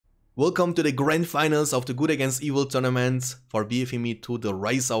Welcome to the grand finals of the Good Against Evil tournament for BFME2, the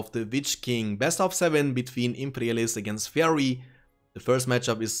Rise of the Witch King. Best of 7 between Imperialist against Fairy. The first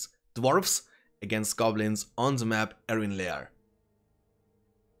matchup is Dwarves against Goblins on the map Erin Lair.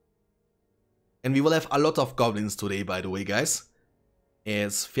 And we will have a lot of Goblins today, by the way, guys,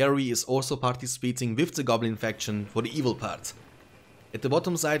 as Fairy is also participating with the Goblin faction for the evil part. At the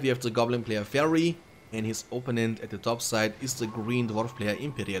bottom side we have the Goblin player Fairy, and his opponent at the top side is the green dwarf player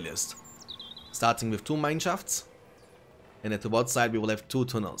Imperialist. Starting with 2 mineshafts, and at the bottom side we will have 2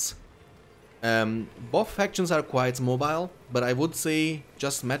 tunnels. Both factions are quite mobile, but I would say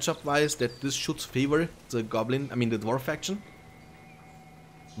just matchup wise that this should favor the the dwarf faction.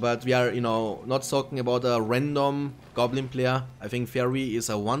 But we are, not talking about a random Goblin player. I think Fairy is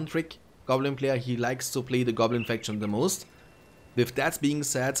a one-trick Goblin player. He likes to play the Goblin faction the most. With that being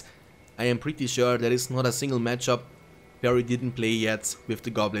said, I am pretty sure there is not a single matchup Fairy didn't play yet with the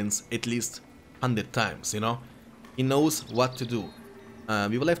Goblins at least 100 times, He knows what to do.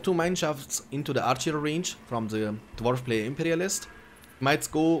 We will have 2 mineshafts into the archer range from the dwarf player Imperialist. Might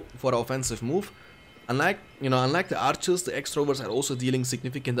go for an offensive move. Unlike the archers, the extroverts are also dealing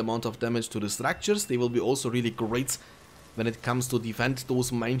significant amount of damage to the structures. They will be also really great when it comes to defend those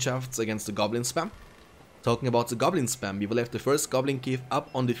mineshafts against the Goblin spam. Talking about the Goblin spam, we will have the first Goblin cave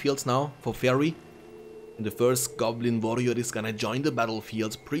up on the field now for Fairy. And the first Goblin warrior is gonna join the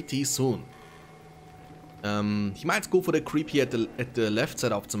battlefield pretty soon. He might go for the creep here at the left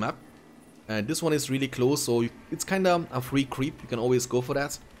side of the map. This one is really close, so it's kinda a free creep, you can always go for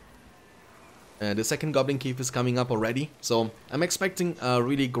that. The second Goblin cave is coming up already, so I'm expecting a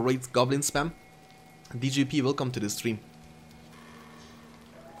really great Goblin spam. DGP, welcome to the stream.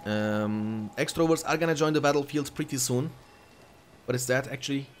 Extroverts are gonna join the battlefield pretty soon. What is that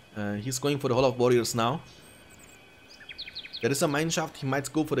actually? He's going for the Hall of Warriors now. There is a mineshaft, he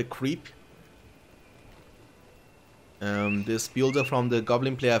might go for the creep. This builder from the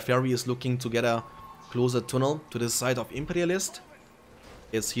Goblin player Fairy is looking to get a closer tunnel to the side of Imperialist,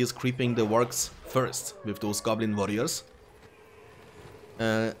 as he is creeping the works first with those Goblin warriors.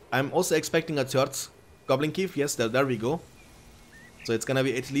 I'm also expecting a third Goblin cave. Yes, there we go. So it's gonna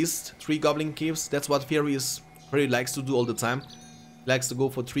be at least 3 Goblin caves. That's what Fairy likes to do all the time. He likes to go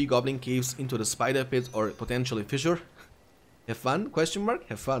for 3 Goblin caves into the spider pit or potentially fissure. Have fun? Question mark?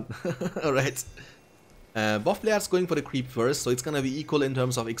 Have fun. Alright. Both players going for the creep first, so it's gonna be equal in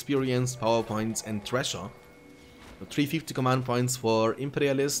terms of experience, power points and treasure. So 350 command points for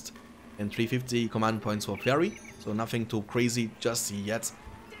Imperialist and 350 command points for Fairy. So nothing too crazy just yet.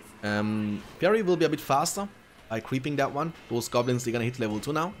 Fairy will be a bit faster by creeping that one. Those Goblins, they're gonna hit level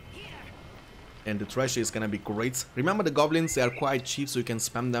 2 now. And the treasure is gonna be great. Remember, the Goblins, they are quite cheap, so you can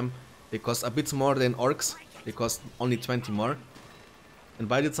spam them. They cost a bit more than Orcs. They cost only 20 more. And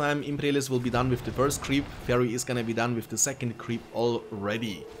by the time Imperialist will be done with the first creep, Fairy is gonna be done with the second creep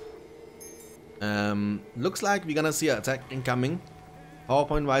already. Looks like we're gonna see an attack incoming.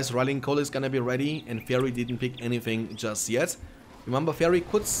 PowerPoint wise, Rallying Call is gonna be ready, and Fairy didn't pick anything just yet. Remember, Fairy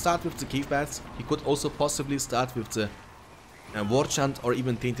could start with the Cave Bats. He could also possibly start with the War Chant or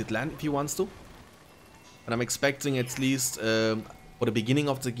even Tainted Land if he wants to. But I'm expecting at least for the beginning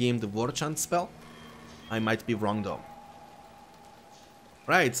of the game the War Chant spell. I might be wrong though.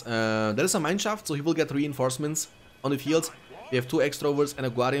 Right, there is a mineshaft, so he will get reinforcements on the field. We have 2 extroverts and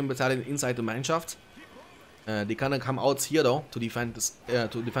a Guardian battalion inside the mineshaft. They kinda come out here though to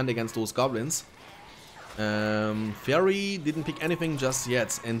defend against those Goblins. Fairy didn't pick anything just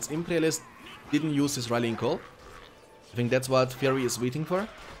yet, and Imperialist didn't use his Rallying Call. I think that's what Fairy is waiting for.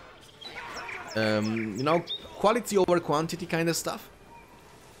 Quality over quantity kind of stuff.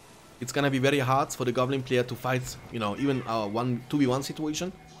 It's gonna be very hard for the Goblin player to fight, even a 2v1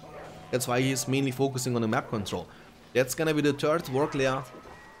 situation. That's why he's mainly focusing on the map control. That's gonna be the third work layer.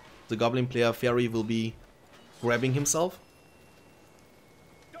 The Goblin player Fairy will be grabbing himself.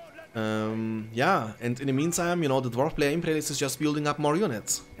 Yeah, and in the meantime, the dwarf player Imperialist is just building up more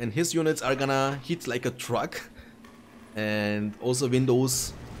units. And his units are gonna hit like a truck. And also win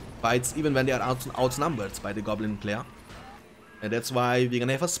those fights even when they are outnumbered by the Goblin player. And that's why we're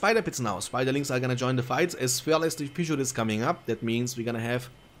gonna have a spider pit now. Spiderlings are gonna join the fight as well as the fissure is coming up. That means we're gonna have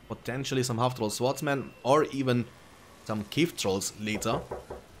potentially some half-troll swordsmen or even some cave trolls later.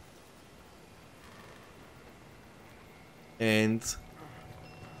 And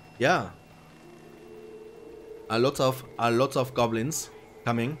yeah, a lot of Goblins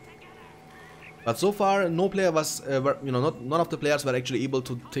coming. But so far, no player was, none of the players were actually able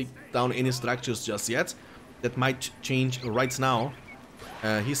to take down any structures just yet. That might change right now.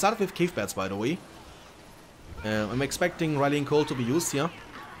 He started with Cave Bats, by the way. I'm expecting Rallying Call to be used here.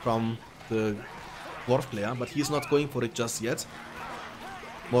 from the dwarf player, but he's not going for it just yet.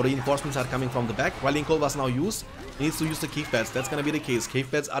 More reinforcements are coming from the back. Rallying call was now used. He needs to use the cave pads. That's gonna be the case.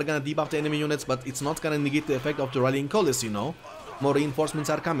 Cave pads are gonna debuff the enemy units, but it's not gonna negate the effect of the rallying call, as you know. More reinforcements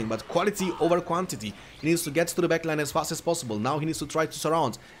are coming, but quality over quantity. He needs to get to the backline as fast as possible. Now he needs to try to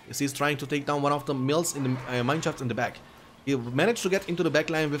surround, as he's trying to take down one of the mills in the mineshaft in the back. He managed to get into the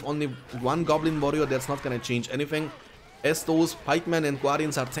backline with only one goblin warrior. That's not gonna change anything, as those pikemen and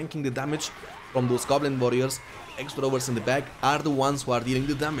guardians are tanking the damage from those goblin warriors. Extra rovers in the back are the ones who are dealing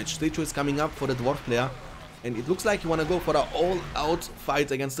the damage. Stage 2 is coming up for the dwarf player, and it looks like you wanna go for an all-out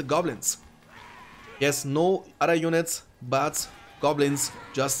fight against the goblins. Yes, no other units, but goblins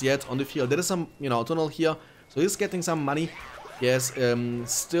just yet on the field. There is some, tunnel here, so he's getting some money. Yes,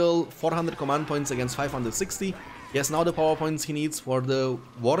 still 400 command points against 560. Yes, now the power points he needs for the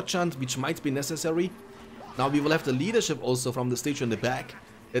war chant, which might be necessary. Now we will have the leadership also from the stage in the back.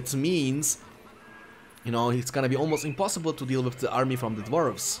 That means, it's gonna be almost impossible to deal with the army from the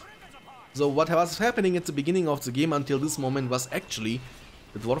dwarves. So what was happening at the beginning of the game until this moment was actually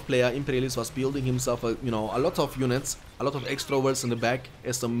the dwarf player Imperialist was building himself a lot of units, a lot of extroverts in the back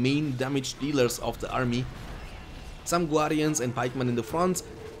as the main damage dealers of the army. Some guardians and pikemen in the front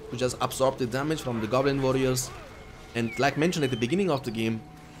to just absorb the damage from the goblin warriors. And like mentioned at the beginning of the game,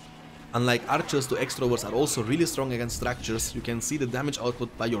 unlike archers, the extroverts are also really strong against structures. You can see the damage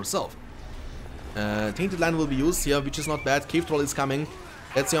output by yourself. Tainted Land will be used here, which is not bad. Cave Troll is coming.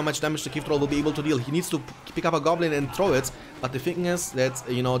 Let's see how much damage the Cave Troll will be able to deal. He needs to pick up a goblin and throw it, but the thing is that,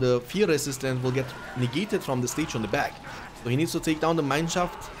 the fear resistance will get negated from the stage on the back. So he needs to take down the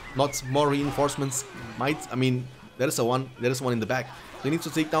mineshaft, not more reinforcements there is one in the back. So he needs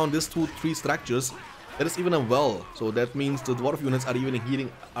to take down these 2-3 structures. There is even a well, so that means the dwarf units are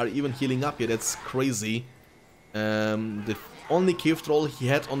even healing up here. That's crazy. The only Cave Troll he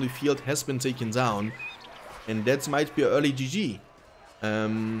had on the field has been taken down, and that might be an early GG.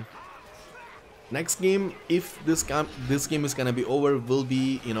 Next game, if this game is gonna be over, will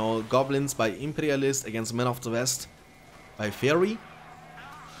be goblins by Imperialist against Men of the West by Fairy.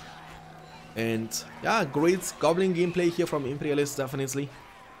 And yeah, great goblin gameplay here from Imperialist, definitely.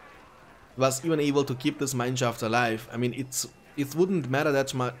 Was even able to keep this mineshaft alive. It wouldn't matter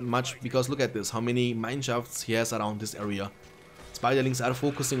that much, because look at this, how many mineshafts he has around this area. Spiderlings are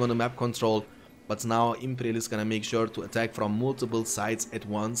focusing on the map control, but now Imperialist is gonna make sure to attack from multiple sides at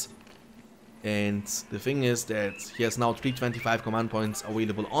once. And the thing is that he has now 325 command points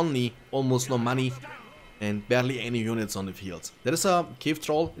available only, almost no money, and barely any units on the field. There is a Cave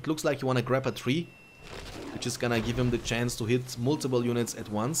Troll. It looks like you wanna grab a tree, which is gonna give him the chance to hit multiple units at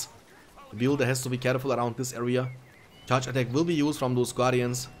once. The builder has to be careful around this area. Charge attack will be used from those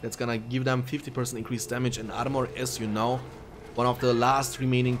guardians. That's gonna give them 50% increased damage and armor, as you know. One of the last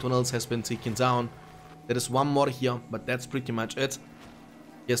remaining tunnels has been taken down. There is one more here, but that's pretty much it.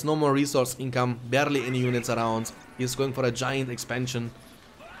 He has no more resource income, barely any units around. He's going for a giant expansion.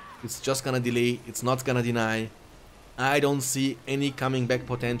 It's just gonna delay, it's not gonna deny. I don't see any coming back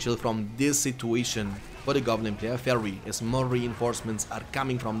potential from this situation for the goblin player Fairy, as more reinforcements are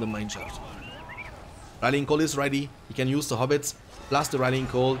coming from the mineshaft. Rallying call is ready. He can use the hobbits plus the rallying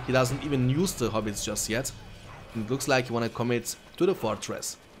call. He doesn't even use the hobbits just yet. It looks like he wanna commit to the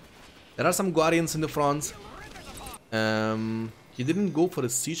fortress. There are some guardians in the front. He didn't go for the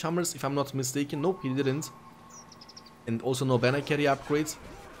siege hammers, if I'm not mistaken. Nope, he didn't. And also no banner carry upgrades.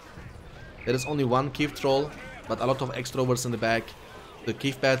 There is only one cave troll, but a lot of extrovers in the back. The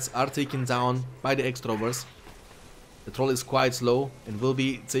cave pads are taken down by the extrovers. The troll is quite slow and will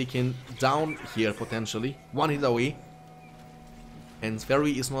be taken down here potentially. One hit away. And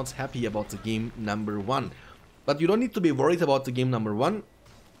Fairy is not happy about the game number 1. But you don't need to be worried about the game number 1.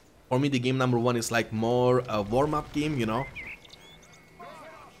 For me, the game number 1 is like more a warm-up game,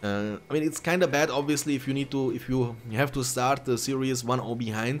 it's kind of bad, obviously, if you have to start the series 1-0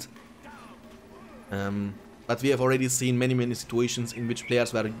 behind. But we have already seen many situations in which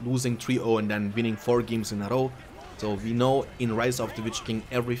players were losing 3-0 and then winning 4 games in a row. So we know in Rise of the Witch King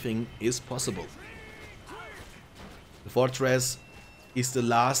everything is possible. The fortress is the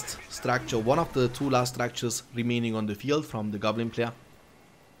last structure, one of the 2 last structures remaining on the field from the goblin player.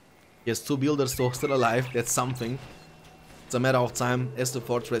 He has 2 builders still alive, that's something. It's a matter of time. As the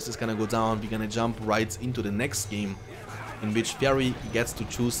fortress is gonna go down, we're gonna jump right into the next game, in which Fairy gets to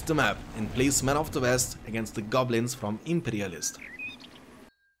choose the map and plays Men of the West against the goblins from Imperialist.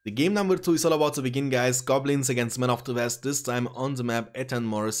 The game number 2 is all about to begin, guys. Goblins against Men of the West, this time on the map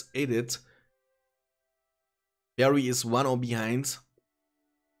Ettenmoor's Edit. Fairy is 1-0 behind,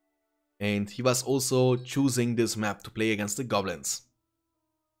 and he was also choosing this map to play against the goblins.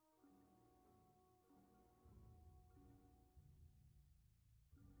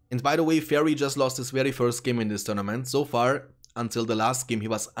 And by the way, Ferry just lost his very first game in this tournament. So far, until the last game, he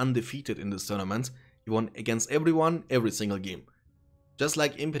was undefeated in this tournament. He won against everyone, every single game. Just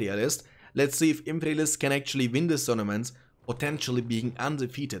like Imperialist. Let's see if Imperialist can actually win this tournament, potentially being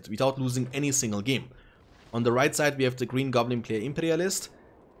undefeated without losing any single game. On the right side, we have the green goblin player Imperialist,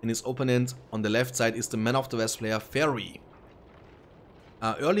 and his opponent on the left side is the Man of the West player Ferry.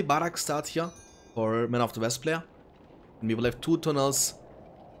 Early barrack start here for Man of the West player, and we will have 2 tunnels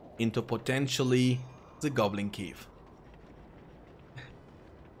into potentially the Goblin Cave.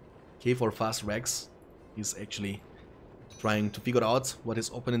 Cave or Fast Rex. He's actually trying to figure out what his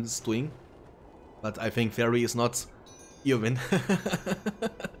opponent is doing. But I think Ferry is not even.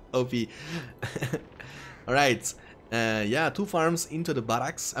 OP. Alright. Yeah, 2 farms into the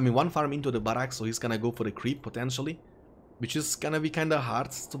barracks. I mean, 1 farm into the barracks, so he's gonna go for the creep potentially. Which is gonna be kinda hard,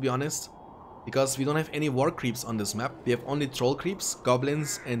 to be honest. Because we don't have any war creeps on this map. We have only troll creeps,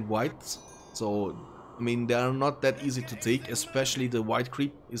 goblins and whites. So, I mean, they are not that easy to take. Especially the white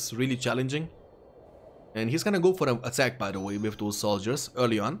creep is really challenging. And he's gonna go for an attack, by the way, with those soldiers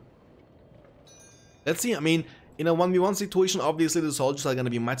early on. Let's see, I mean, in a 1v1 situation, obviously the soldiers are gonna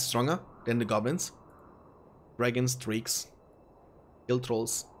be much stronger than the goblins. Dragons, drakes, hill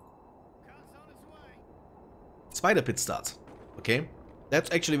trolls. Spider pit start, okay? That's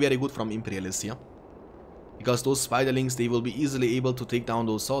actually very good from Imperialist here. Because those spiderlings, they will be easily able to take down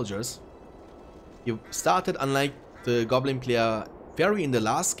those soldiers. You started, unlike the goblin player Ferry in the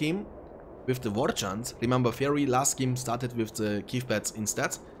last game, with the war chant. Remember, Ferry last game started with the cave bats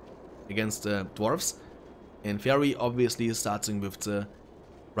instead, against the dwarves. And Ferry obviously is starting with the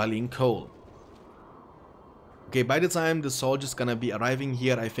rallying call. Okay, by the time the soldiers gonna be arriving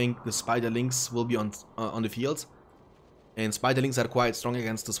here, I think the spiderlings will be on the field. And spiderlings are quite strong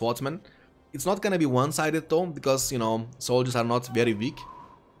against the swordsmen. It's not gonna be one-sided though, because, you know, soldiers are not very weak.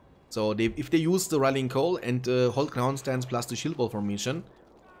 So if they use the rallying call and hold ground stance plus the shield wall formation,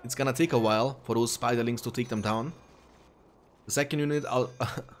 it's gonna take a while for those spiderlings to take them down. The second unit,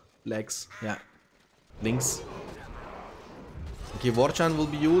 legs, yeah, links. Okay, Warchan will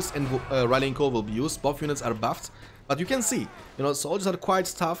be used and rallying call will be used. Both units are buffed, but you can see, you know, soldiers are quite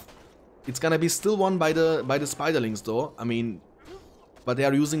tough. It's gonna be still won by the spiderlings though. I mean, but they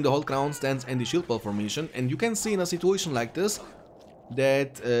are using the whole ground stance and the shield wall formation, and you can see in a situation like this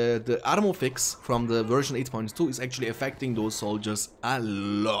that the armor fix from the version 8.2 is actually affecting those soldiers a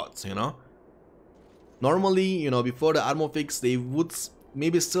lot, you know. Normally, you know, before the armor fix, they would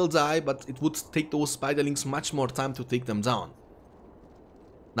maybe still die, but it would take those spiderlings much more time to take them down.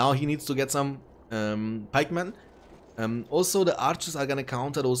 Now he needs to get some pikemen. Also, the archers are gonna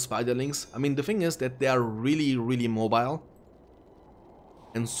counter those spiderlings. I mean, the thing is that they are really, really mobile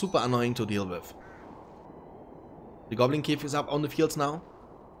and super annoying to deal with. The Goblin Cave is up on the field now.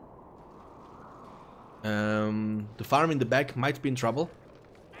 The farm in the back might be in trouble.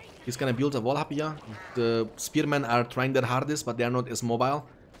 He's gonna build a wall up here. The spearmen are trying their hardest, but they are not as mobile.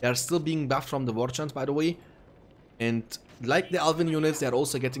 They are still being buffed from the war chant, by the way. And like the Alvin units, they are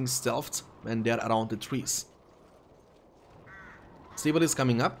also getting stealthed when they are around the trees. Stable is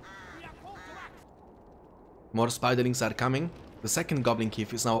coming up. More spiderlings are coming. The second Goblin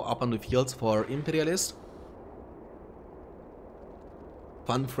Cave is now up on the field for Imperialist.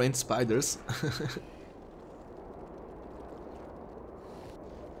 Fun friend spiders.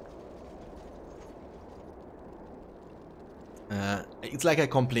 It's like a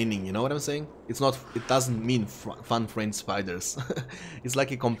complaining, you know what I'm saying? It's not, it doesn't mean fun friend spiders. It's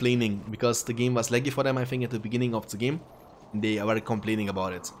like a complaining, because the game was laggy for them, I think, at the beginning of the game. And they were complaining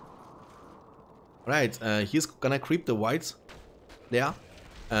about it. Right, he's gonna creep the white there.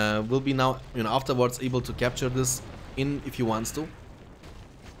 Will be now, you know, afterwards able to capture this in if he wants to.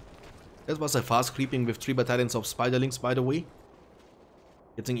 That was a fast creeping with 3 battalions of spiderlings, by the way.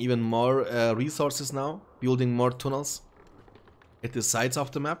 Getting even more resources now, building more tunnels at the sides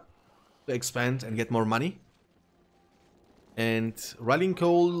of the map to expand and get more money. And Rallying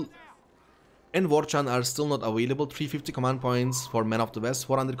Call and Warchan are still not available. 350 command points for Man of the West,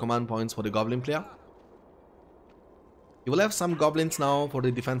 400 command points for the Goblin player. He will have some goblins now for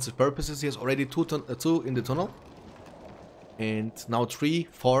the defensive purposes. He has already 2 in the tunnel. And now 3,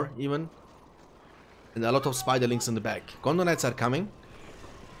 4 even. And a lot of spiderlings in the back. Gondor Knights are coming.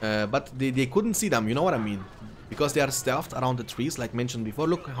 But they couldn't see them, you know what I mean? Because they are stealthed around the trees, like mentioned before.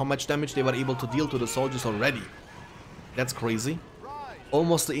 Look how much damage they were able to deal to the soldiers already. That's crazy.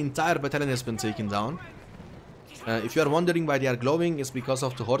 Almost the entire battalion has been taken down. If you are wondering why they are glowing, it's because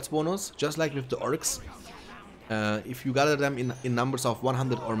of the hordes bonus. Just like with the orcs. If you gather them in numbers of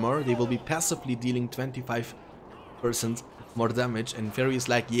 100 or more, they will be passively dealing 25% more damage, and Fairy is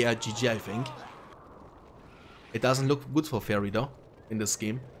like, yeah, GG, I think. It doesn't look good for Fairy though, in this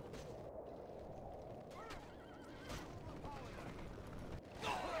game.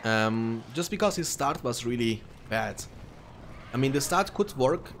 Just because his start was really bad. I mean, the start could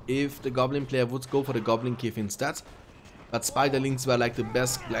work if the Goblin player would go for the Goblin Cave instead, but Spiderlings were like the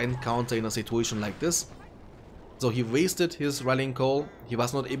best blind counter in a situation like this. So he wasted his Rallying Call, he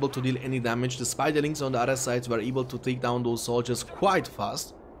was not able to deal any damage. The Spiderlings on the other side were able to take down those soldiers quite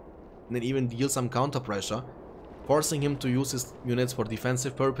fast, and then even deal some counter pressure, forcing him to use his units for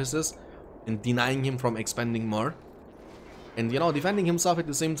defensive purposes and denying him from expanding more. And you know, defending himself at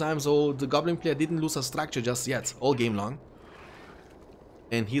the same time, so the Goblin player didn't lose a structure just yet, all game long.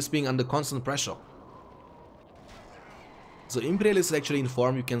 And he's being under constant pressure. So Imperialist is actually in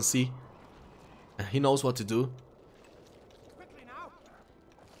form, you can see. He knows what to do.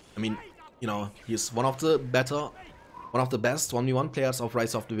 I mean, you know, he's one of the best 1v1 players of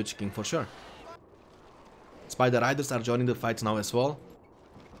Rise of the Witch King for sure. Spider Riders are joining the fight now as well.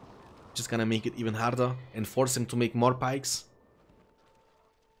 Just gonna make it even harder and force him to make more pikes.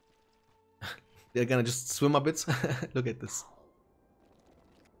 They're gonna just swim a bit. Look at this.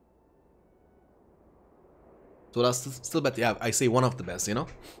 So that's still better. Yeah, I say one of the best, you know?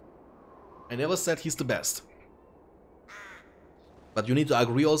 I never said he's the best. But you need to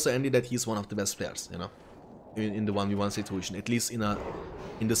agree also, Andy, that he's one of the best players, you know? In the 1v1 situation, at least in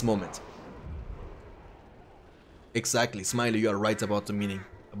this moment. Exactly, Smiley, you are right about the meaning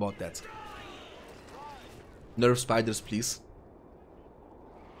about that. Nerf spiders, please.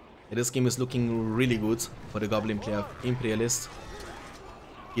 This game is looking really good for the Goblin player Imperialist.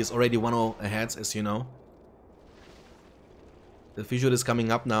 He is already 1-0 ahead, as you know. The visual is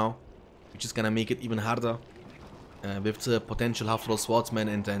coming up now, which is gonna make it even harder with the potential half-troll swordsman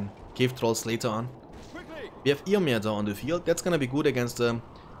and then cave trolls later on. We have Eomir on the field. That's gonna be good against the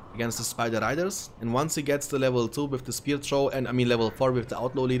Spider Riders. And once he gets the level 2 with the spear throw, and I mean level 4 with the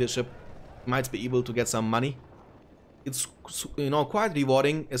outlaw leadership, he might be able to get some money. It's, you know, quite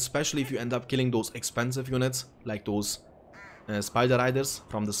rewarding, especially if you end up killing those expensive units like those Spider Riders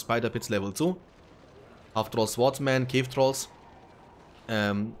from the Spider Pits level 2, half-troll swordsman, cave trolls.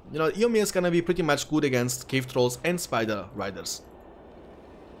 You know, Eomir is gonna be pretty much good against cave trolls and Spider Riders.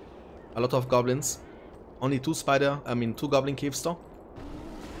 A lot of goblins. Only two Goblin caves though.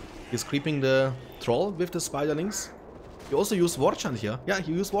 He's creeping the troll with the Spiderlings. He also used War Chant here. Yeah,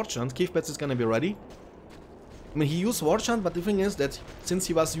 he used War Chant. Cave Pets is gonna be ready. I mean, he used War Chant, but the thing is that since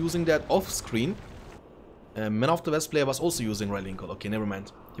he was using that off screen, Man of the West player was also using Rallying Call. Okay, never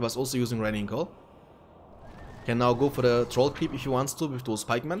mind. He was also using Rallying Call. Can now go for the troll creep if he wants to with those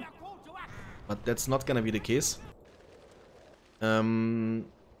pikemen. But that's not gonna be the case.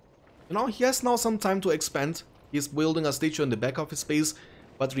 You know, he has now some time to expand. He's building a statue in the back of his base.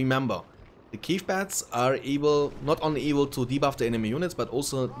 But remember, the cave bats are not only able to debuff the enemy units, but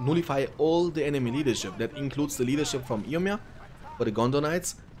also nullify all the enemy leadership. That includes the leadership from Eomir for the Gondor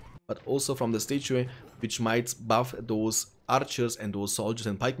Knights, but also from the statue, which might buff those archers and those soldiers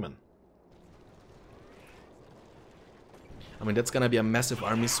and pikemen. I mean, that's gonna be a massive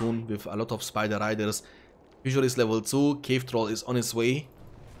army soon with a lot of Spider Riders. Visual is level 2, Cave Troll is on his way.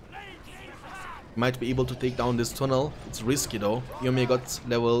 Might be able to take down this tunnel. It's risky though. Eomir got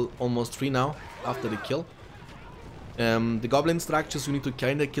level almost 3 now after the kill. The goblin structures, you need to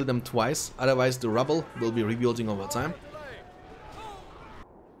kinda kill them twice, otherwise the rubble will be rebuilding over time.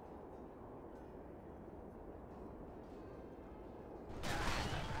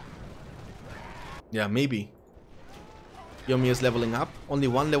 Yeah, maybe. Eomir is leveling up, only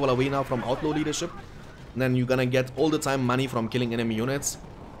 1 level away now from outlaw leadership. And then you're gonna get all the time money from killing enemy units.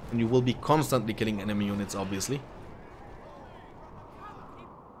 And you will be constantly killing enemy units, obviously.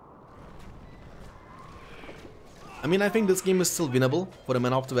 I mean, I think this game is still winnable for the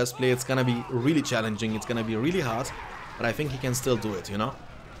Man of the West player. It's gonna be really challenging, it's gonna be really hard. But I think he can still do it, you know?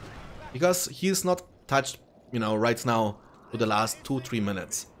 Because he's not touched, you know, right now to the last 2-3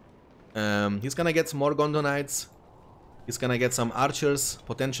 minutes. He's gonna get some more Gondor Knights. He's gonna get some archers,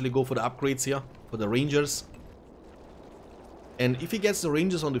 potentially go for the upgrades here, for the rangers. And if he gets the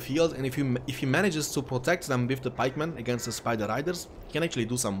rangers on the field, and if he manages to protect them with the pikemen against the Spider Riders, he can actually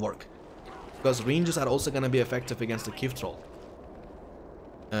do some work. Because rangers are also gonna be effective against the Cave Troll.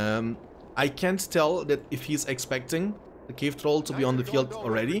 I can't tell that if he's expecting the Cave Troll to be on the field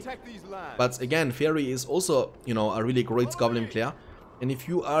already. But again, Fairy is also, you know, a really great Goblin player. And if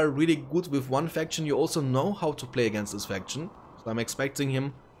you are really good with one faction, you also know how to play against this faction. So I'm expecting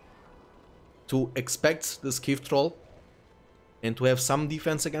him to expect this Cave Troll and to have some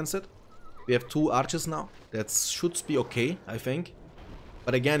defense against it. We have 2 archers now. That should be okay, I think.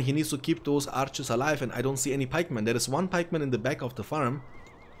 But again, he needs to keep those archers alive, and I don't see any pikemen. There is 1 pikeman in the back of the farm,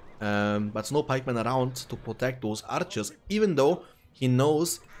 but no pikemen around to protect those archers, even though he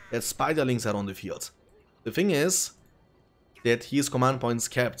knows that spiderlings are on the field. The thing is that his command points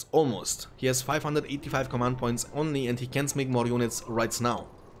capped, almost. He has 585 command points only, and he can't make more units right now.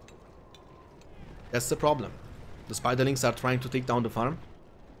 That's the problem. The spiderlings are trying to take down the farm.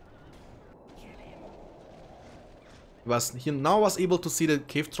 He now was able to see the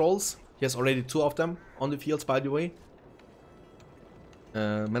cave trolls. He has already 2 of them on the field, by the way.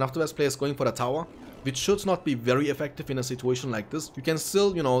 Man of the West player is going for a tower, which should not be very effective in a situation like this. You can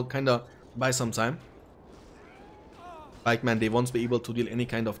still, you know, kind of buy some time. Pikeman, they won't be able to deal any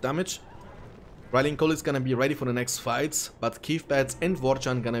kind of damage. Riley Cole is gonna be ready for the next fights, but Cave Bats and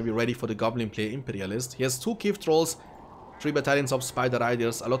Warchan gonna be ready for the Goblin player Imperialist. He has 2 Cave Trolls, 3 battalions of Spider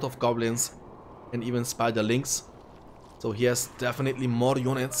Riders, a lot of Goblins, and even Spiderlings. So he has definitely more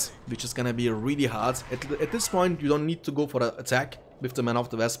units, which is gonna be really hard. At this point, you don't need to go for an attack with the Man of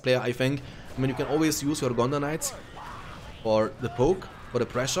the West player, I think. I mean, you can always use your Gondor Knights for the poke, for the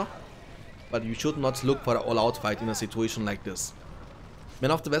pressure, but you should not look for an all-out fight in a situation like this. Man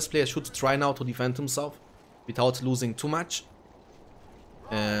of the West player should try now to defend himself without losing too much.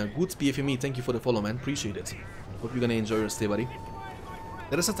 Good BFME, thank you for the follow, man. Appreciate it. Hope you're gonna enjoy your stay, buddy.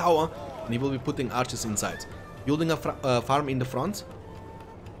 There is a tower, and he will be putting archers inside. Building a farm in the front,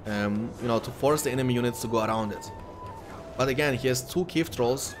 you know, to force the enemy units to go around it. But again, he has 2 cave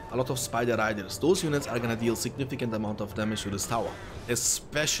trolls, a lot of spider riders. Those units are gonna deal significant amount of damage to this tower,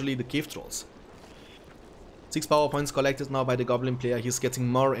 especially the cave trolls. 6 power points collected now by the goblin player. He's getting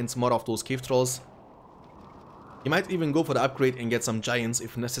more and more of those cave trolls. He might even go for the upgrade and get some giants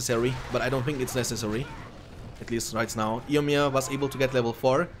if necessary, but I don't think it's necessary, at least right now. Eomer was able to get level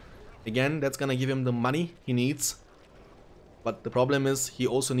 4. Again, that's gonna give him the money he needs. But the problem is, he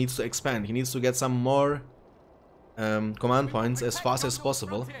also needs to expand. He needs to get some more command points as fast as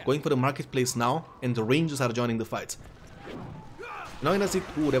possible. Going for the marketplace now, and the rangers are joining the fight. Now in a see,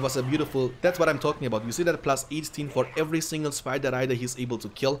 ooh, that was a beautiful, that's what I'm talking about. You see that plus 18 for every single spider rider he's able to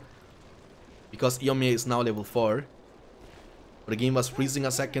kill. Because Eomer is now level 4. The game was freezing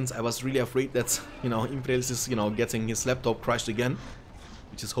a second. I was really afraid that, you know, Imperialist is, you know, getting his laptop crashed again.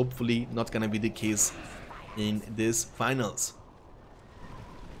 Which is hopefully not gonna be the case in this finals.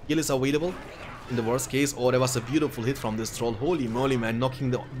 Heal is available in the worst case. Oh, there was a beautiful hit from this troll. Holy moly, man,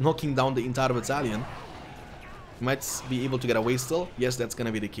 knocking down the entire battalion. He might be able to get away still. Yes, that's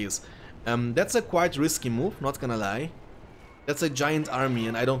gonna be the case. That's a quite risky move, not gonna lie. That's a giant army,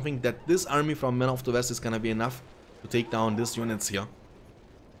 and I don't think that this army from Man of the West is gonna be enough to take down these units here.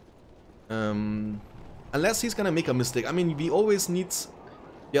 Unless he's gonna make a mistake. I mean, we always need...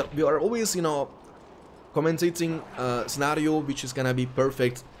 Yeah, we are always, you know, commentating a scenario which is gonna be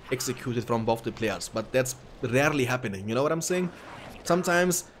perfect executed from both the players, but that's rarely happening, you know what I'm saying?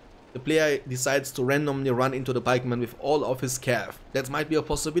 Sometimes the player decides to randomly run into the pikeman with all of his cav. That might be a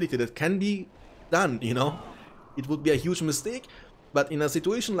possibility that can be done, you know? It would be a huge mistake, but in a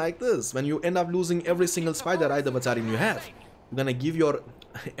situation like this, when you end up losing every single spider rider battalion you have, you're gonna give your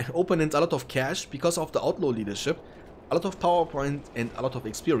opponent a lot of cash because of the outlaw leadership, a lot of power point, and a lot of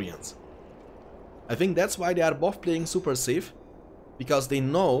experience. I think that's why they are both playing super safe, because they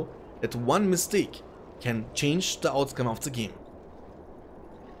know that one mistake can change the outcome of the game.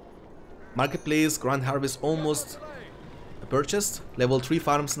 Marketplace, Grand Harvest almost purchased. Level 3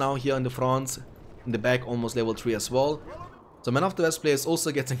 farms now here in the front, in the back almost level 3 as well. So Man of the West player is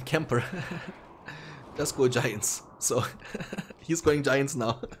also getting camper. Just go Giants. So he's going Giants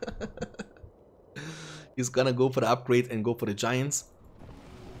now. He's gonna go for the upgrade and go for the Giants.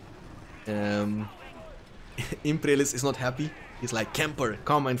 Imperialist is not happy. He's like, camper,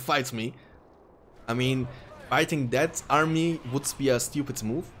 come and fight me. I mean, fighting that army would be a stupid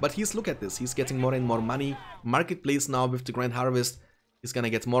move. But look at this, he's getting more and more money. Marketplace now with the Grand Harvest. He's gonna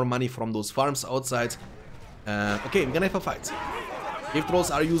get more money from those farms outside. Okay, we're gonna have a fight. Cave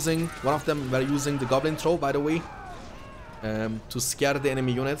trolls are using, one of them were using the goblin throw, by the way, to scare the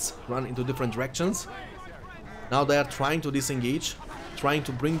enemy units, run into different directions. Now they are trying to disengage, trying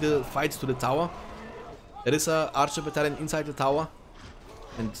to bring the fight to the tower. There is a archer battalion inside the tower,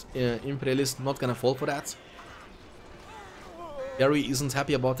 and Imperialist not gonna fall for that. Gary isn't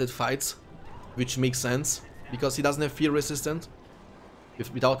happy about that fight, which makes sense, because he doesn't have fear resistant.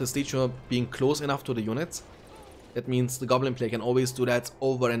 Without the statue being close enough to the units. That means the goblin player can always do that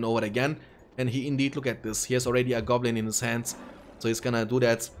over and over again. And he indeed, look at this, he has already a goblin in his hands, so he's gonna do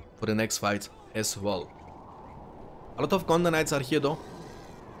that for the next fight as well. A lot of Gondor Knights are here though.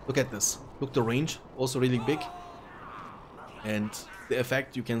 Look at this. Look, the range also really big. And the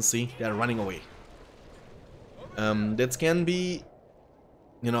effect, you can see they are running away. That can be,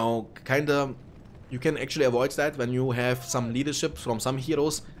 you know, kinda, you can actually avoid that when you have some leadership from some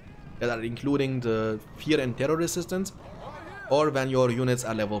heroes that are including the fear and terror resistance, or when your units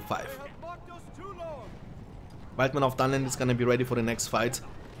are level 5. Wildman of Dunland is gonna be ready for the next fight.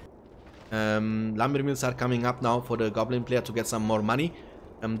 Lumber mills are coming up now for the goblin player to get some more money.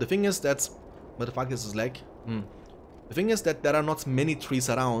 The thing is that, what the fuck is this lag? The thing is that there are not many trees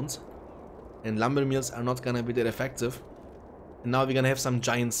around, and lumber mills are not gonna be that effective. And now we're gonna have some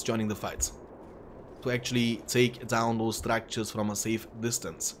giants joining the fight to actually take down those structures from a safe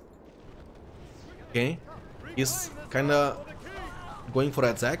distance. Okay, he's kinda going for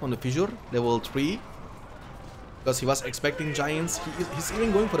attack on the fissure, level 3, because he was expecting giants. He's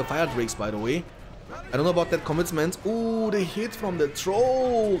even going for the fire drakes, by the way. I don't know about that commitment. Ooh, the hit from the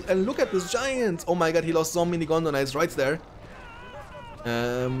troll, and look at this giant. Oh my god, he lost so many Gondonites right there.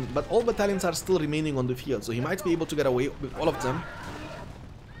 But all battalions are still remaining on the field, so he might be able to get away with all of them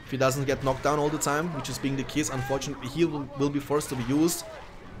if he doesn't get knocked down all the time, which is being the case. Unfortunately, he will be forced to be used.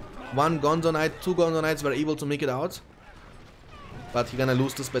 One Gondonite, 2 Gondonites were able to make it out, but he's gonna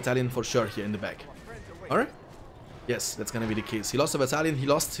lose this battalion for sure here in the back. Alright? Yes, that's gonna be the case. He lost a battalion, he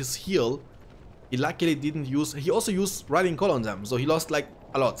lost his heal. He luckily didn't use... He also used Riding Call on them, so he lost like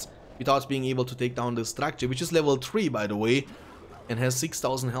a lot without being able to take down the structure, which is level 3 by the way, and has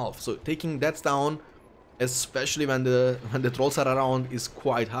 6,000 health. So taking that down, especially when the trolls are around, is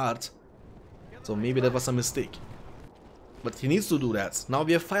quite hard. So maybe that was a mistake. But he needs to do that. Now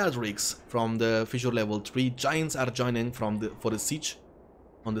we have fire drakes from the fissure level 3. Giants are joining for the siege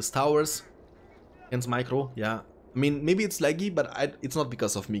on these towers. Against micro, yeah. I mean, maybe it's laggy, but it's not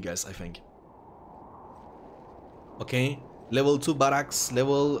because of me, guys, I think. Okay, level 2 barracks,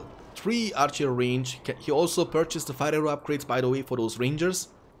 level 3 archer range. He also purchased the fire arrow upgrades, by the way, for those rangers.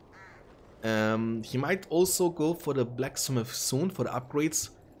 He might also go for the blacksmith soon for the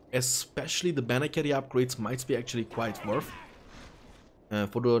upgrades. Especially the banner carry upgrades might be actually quite worth.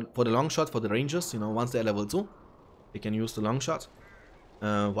 For the long shot, for the rangers, you know, once they're level 2, they can use the long shot.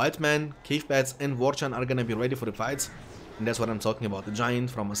 Wildman, cave bats, and Warchan are gonna be ready for the fights, and that's what I'm talking about. The giant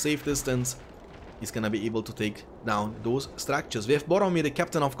from a safe distance is gonna be able to take down those structures. We have Boromir, the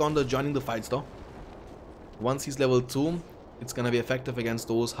captain of Gondor, joining the fights though. Once he's level 2, it's gonna be effective against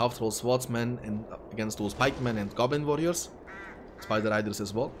those half-troll swordsmen and against those pikemen and goblin warriors, spider riders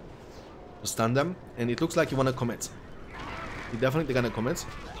as well, to stun them. And it looks like you wanna commit. You're definitely gonna commit.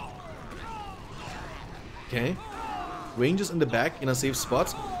 Okay. Rangers in the back in a safe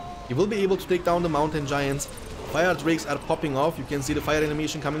spot. He will be able to take down the mountain giants. Fire drakes are popping off. You can see the fire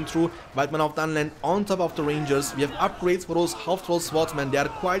animation coming through. Wildman of Dunland on top of the rangers. We have upgrades for those half-troll swordsmen. They are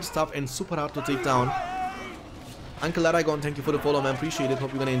quite tough and super hard to take down. Uncle Aragon, thank you for the follow, man. Appreciate it.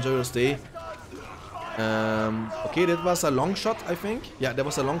 Hope you're gonna enjoy your stay. Okay, that was a long shot, I think. Yeah, that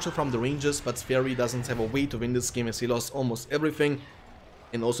was a long shot from the rangers, but Fairy doesn't have a way to win this game as he lost almost everything.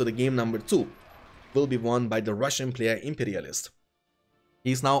 And also the game number 2 will be won by the Russian player Imperialist.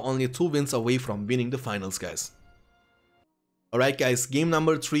 He's now only 2 wins away from winning the finals, guys. Alright guys, game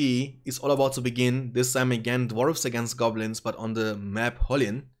number 3 is all about to begin. This time again, dwarves against goblins, but on the map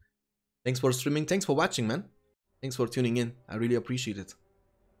Hollin. Thanks for streaming, thanks for watching, man. Thanks for tuning in, I really appreciate it.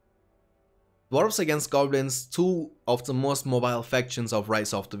 Dwarves against goblins, 2 of the most mobile factions of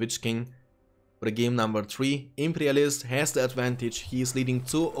Rise of the Witch King. For the game number 3, Imperialist has the advantage. He is leading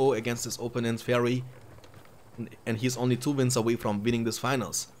 2-0 against his opponent Fairy, and he's only 2 wins away from winning this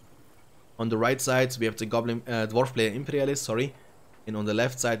finals. On the right side we have the dwarf player Imperialist, sorry, and on the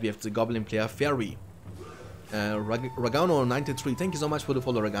left side we have the goblin player Fairy. Ragano93, thank you so much for the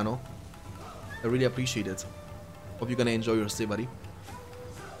follow, Ragano. I really appreciate it. Hope you're gonna enjoy your stay, buddy.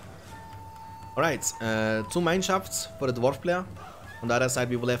 Alright, 2 mineshafts for the dwarf player. On the other side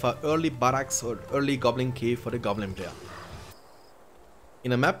we will have an early barracks or early goblin cave for the goblin player.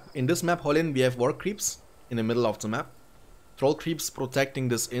 In this map Hollin, we have war creeps in the middle of the map. Troll creeps protecting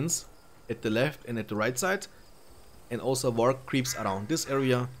these inns at the left and at the right side. And also war creeps around this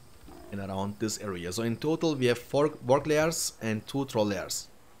area and around this area. So in total we have 4 warg layers and 2 troll layers.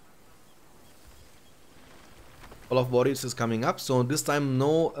 All of warriors is coming up, so this time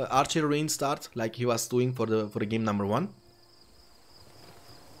no archer range start like he was doing for the game number 1.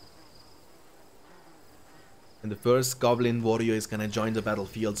 And the first goblin warrior is gonna join the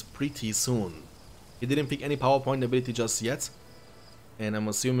battlefield pretty soon. He didn't pick any PowerPoint ability just yet. And I'm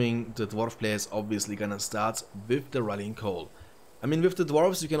assuming the dwarf player is obviously gonna start with the rallying call. I mean, with the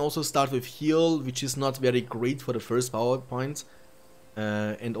dwarves you can also start with heal, which is not very great for the first PowerPoint.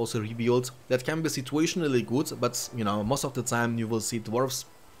 and also rebuild. That can be situationally good, but you know, most of the time you will see dwarves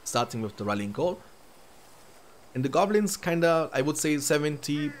starting with the rallying call. And the goblins kinda, I would say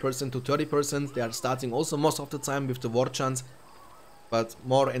 70% to 30%, they are starting also most of the time with the war chant, but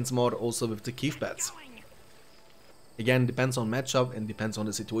more and more also with the keef bats. Again, depends on matchup and depends on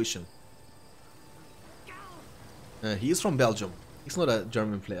the situation. He is from Belgium. He's not a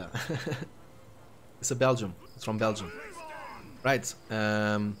German player. It's a Belgium. It's from Belgium. Right.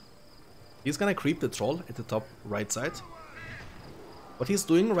 He's gonna creep the troll at the top right side. What he's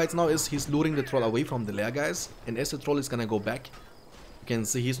doing right now is he's luring the troll away from the lair guys, and as the troll is gonna go back, you can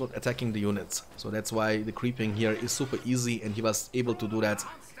see he's not attacking the units. So that's why the creeping here is super easy, and he was able to do that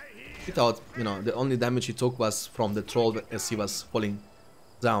without, you know, the only damage he took was from the troll as he was falling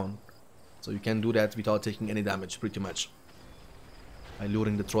down. So you can do that without taking any damage, pretty much, by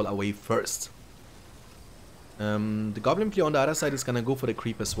luring the troll away first. The goblin player on the other side is gonna go for the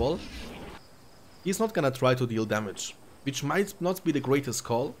creep as well. He's not gonna try to deal damage, which might not be the greatest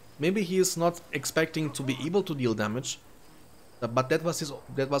call. Maybe he is not expecting to be able to deal damage, but that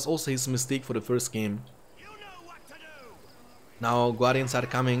was also his mistake for the first game. Now guardians are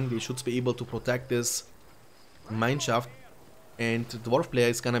coming, they should be able to protect this mineshaft, and the dwarf player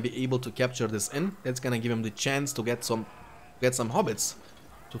is gonna be able to capture this in. That's gonna give him the chance to get some hobbits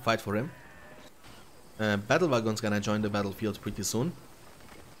to fight for him. Battle wagon's gonna join the battlefield pretty soon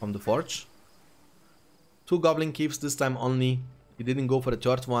from the forge. 2 goblin keeps this time only. He didn't go for the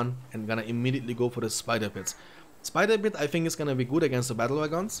third one and gonna immediately go for the spider pits. Spider pit I think is gonna be good against the battle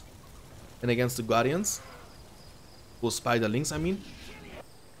wagons and against the guardians. Those spiderlings I mean.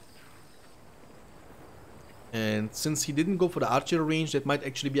 And since he didn't go for the archer range, that might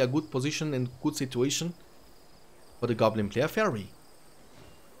actually be a good position and good situation for the goblin player Fairy.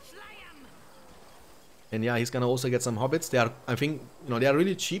 And yeah, he's gonna also get some hobbits. They are, I think, you know, they are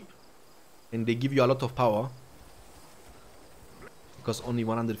really cheap and they give you a lot of power because only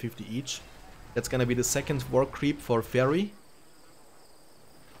 150 each. That's gonna be the second war creep for Fairy.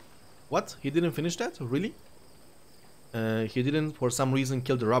 What? He didn't finish that? Really? He didn't for some reason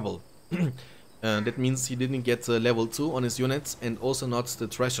kill the rubble. That means he didn't get level 2 on his units and also not the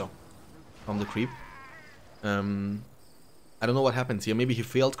treasure from the creep. I don't know what happened here. Maybe he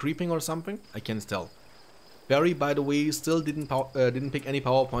failed creeping or something? I can't tell. Barry, by the way, still didn't pick any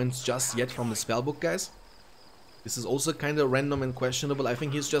power points just yet from the spellbook, guys. This is also kind of random and questionable. I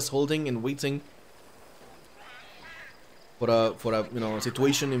think he's just holding and waiting for a you know,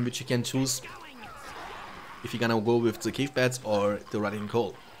 situation in which he can choose if you're gonna go with the cave bats or the rotting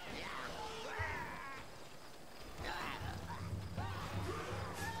coal.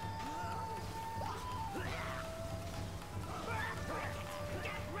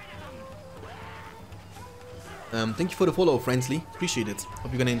 Thank you for the follow, Friendly. Appreciate it.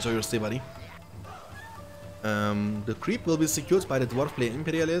 Hope you're gonna enjoy your stay, buddy. The creep will be secured by the dwarf player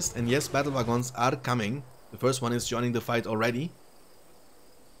Imperialist, and yes, battle wagons are coming. The first one is joining the fight already.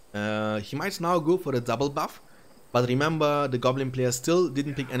 He might now go for a double buff, but remember the goblin player still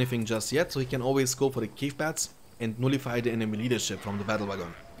didn't pick anything just yet, so he can always go for the cave bats and nullify the enemy leadership from the battle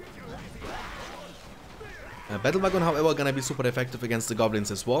wagon. Battle wagon, however, gonna be super effective against the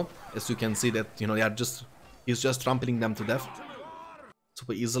goblins as well, as you can see that, you know, he's just trampling them to death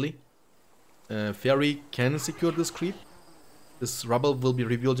super easily. Fairy can secure this creep. This rubble will be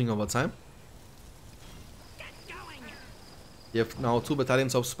rebuilding over time. You have now 2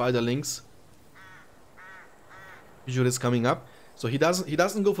 battalions of spiderlings. Visual is coming up, so he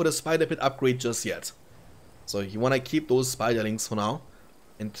doesn't go for the spider pit upgrade just yet. So you wanna keep those spiderlings for now,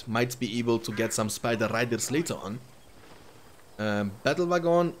 and might be able to get some spider riders later on. Battle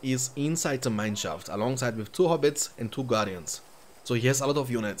wagon is inside the mineshaft, alongside with 2 hobbits and 2 guardians. So he has a lot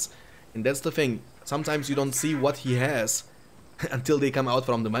of units, and that's the thing. Sometimes you don't see what he has until they come out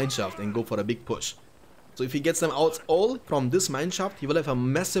from the mineshaft and go for a big push. So if he gets them out all from this mineshaft, he will have a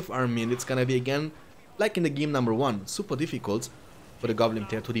massive army, and it's gonna be again, like in the game number 1, super difficult for the goblin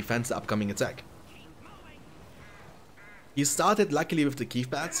player to defend the upcoming attack. He started luckily with the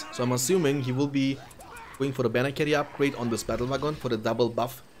cave bats, so I'm assuming he will be going for the banner carry upgrade on this battle wagon for the double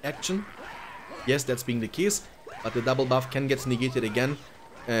buff action. Yes, that's being the case, but the double buff can get negated again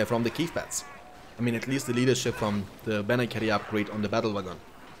from the cave bats. I mean, at least the leadership from the banner carry upgrade on the battle wagon.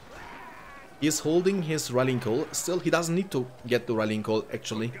 He is holding his rallying call. Still, he doesn't need to get the rallying call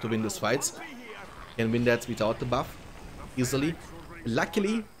actually to win this fight. He can win that without the buff easily.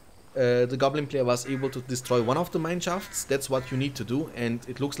 Luckily, the goblin player was able to destroy one of the mine shafts. That's what you need to do, and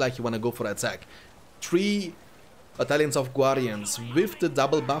it looks like you want to go for attack. 3 Battalions of Guardians with the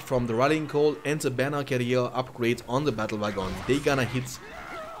double buff from the Rallying Call and the Banner Carrier upgrade on the Battle Wagon. They gonna hit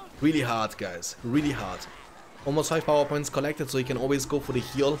really hard, guys, really hard. Almost 5 power points collected, so you can always go for the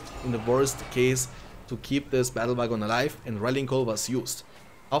heal in the worst case to keep this Battle Wagon alive, and Rallying Call was used.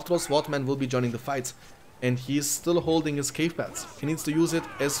 After all, Swordman will be joining the fight, and he's still holding his cave pads. He needs to use it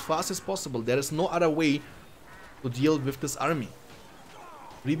as fast as possible. There is no other way to deal with this army.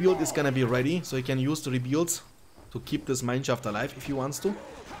 Rebuild is gonna be ready, so he can use the rebuild to keep this mineshaft alive if he wants to.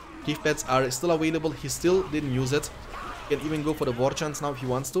 Cave pads are still available, he still didn't use it. He can even go for the war chance now if he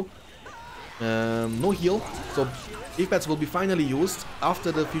wants to. No heal, so cave pads will be finally used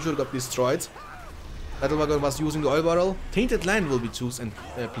after the future got destroyed. Battle Wagon was using the oil barrel. Tainted Land will be chosen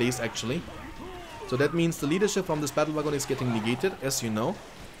and placed actually. So that means the leadership from this Battle Wagon is getting negated, as you know.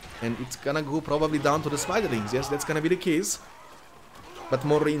 And it's gonna go probably down to the Spiderlings. Yes, that's gonna be the case. But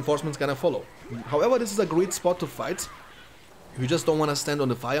more reinforcements gonna follow. However, this is a great spot to fight. You just don't wanna stand on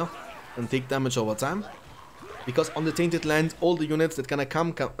the fire and take damage over time. Because on the Tainted Land, all the units that gonna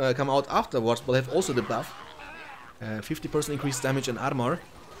come out afterwards will have also the buff. 50% increased damage and armor.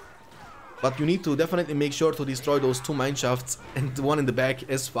 But you need to definitely make sure to destroy those 2 mineshafts and the one in the back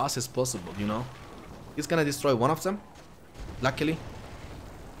as fast as possible, you know. He's gonna destroy one of them, luckily,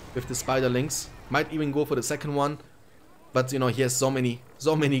 with the Spiderlings. Might even go for the second one. But, you know, he has so many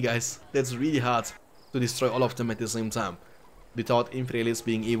guys. That's really hard to destroy all of them at the same time. Without Imperialist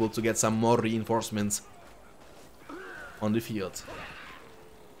being able to get some more reinforcements on the field.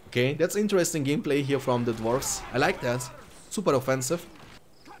 Okay, that's interesting gameplay here from the dwarves. I like that. Super offensive.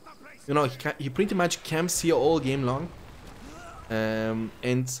 You know, he pretty much camps here all game long.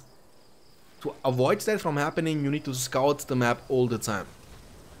 And to avoid that from happening, you need to scout the map all the time.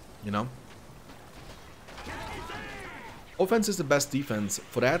 You know? Offense is the best defense.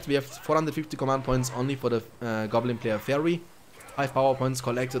 For that, we have 450 command points only for the Goblin player Fairy. 5 power points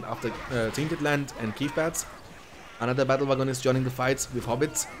collected after Tainted Land and Cave Pads. Another Battle Wagon is joining the fights with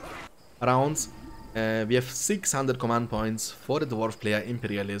Hobbits around. We have 600 command points for the Dwarf player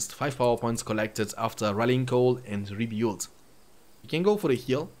Imperialist. 5 power points collected after Rallying Call and Rebuild. You can go for the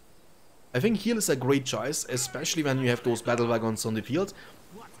heal. I think heal is a great choice, especially when you have those Battle Wagons on the field.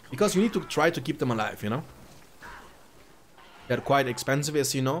 Because you need to try to keep them alive, you know. They're quite expensive,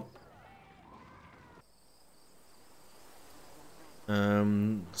 as you know.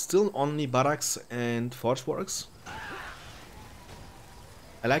 Still only barracks and forge works.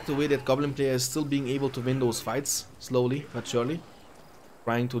 I like the way that Goblin player is still being able to win those fights, slowly but surely.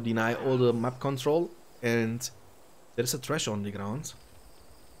 Trying to deny all the map control, and there's a trash on the ground.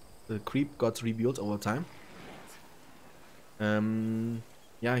 The creep got rebuilt over time.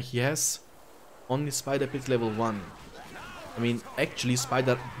 Yeah, he has only Spider Pit level 1. I mean, actually,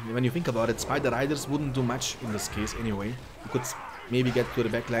 when you think about it, Spider Riders wouldn't do much in this case anyway. You could maybe get to the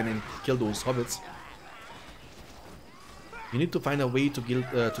backline and kill those hobbits. You need to find a way to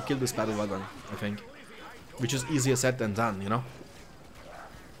kill this Battle Wagon, I think. Which is easier said than done, you know?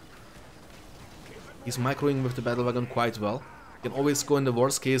 He's microing with the Battle Wagon quite well. You can always go in the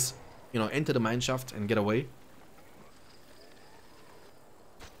worst case, you know, enter the mineshaft and get away.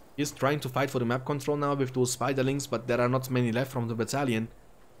 He's trying to fight for the map control now with those Spiderlings, but there are not many left from the battalion.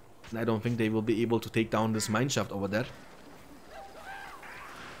 And I don't think they will be able to take down this mineshaft over there.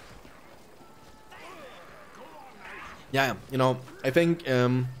 Yeah, you know, I think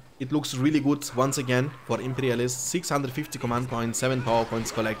it looks really good once again for Imperialist. 650 command points, 7 power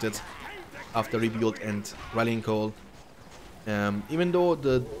points collected after Rebuild and Rallying Call. Even though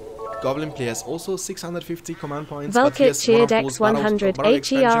the Goblin player has also 650 command points, but he has one of those X100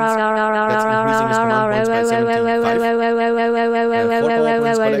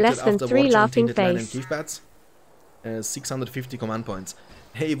 less than 3 laughing face. 650 command points.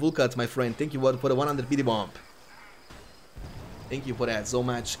 Hey Vulkat, my friend, thank you for the 100 BD bomb. Thank you for that so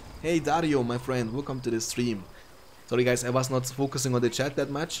much. Hey Dario, my friend, welcome to the stream. Sorry guys, I was not focusing on the chat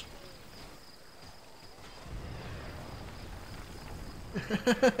that much.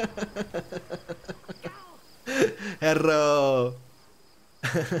 Hello.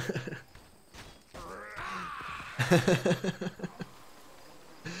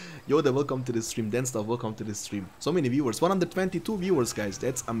 Yoda, welcome to the stream. Denstuff, welcome to the stream. So many viewers, 122 viewers, guys.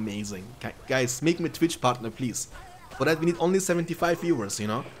 That's amazing. Guys, make me Twitch partner, please. For that, we need only 75 viewers, you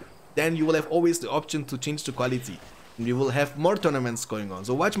know. Then you will have always the option to change the quality. And we will have more tournaments going on.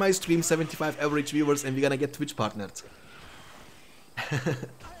 So watch my stream, 75 average viewers, and we're gonna get Twitch partnered.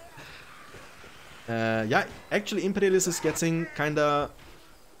 Yeah, actually Imperialist is getting kinda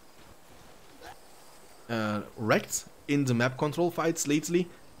wrecked in the map control fights lately.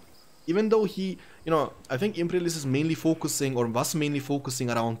 Even though he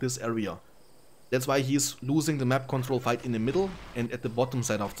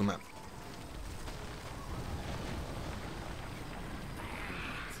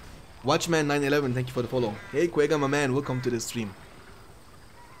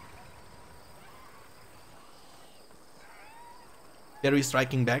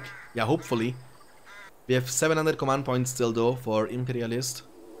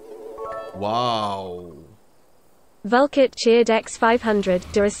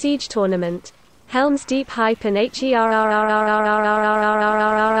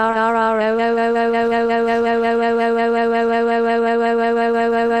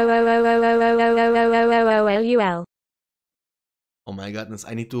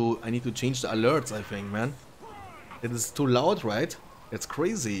It is too loud, right? It's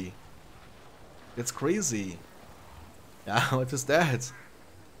crazy. It's crazy. Yeah, what is that?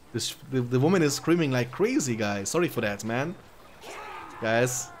 The woman is screaming like crazy, guys. Sorry for that, man.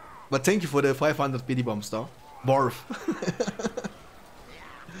 Guys. But thank you for the 500 PD bombs, though. Borf.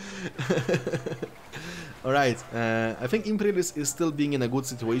 Alright, I think Imperialist is still being in a good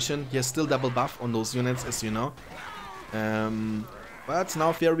situation. He has still double buff on those units, as you know. But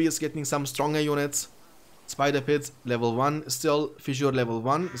now Fairy is getting some stronger units. Spider Pit level 1, still Fissure level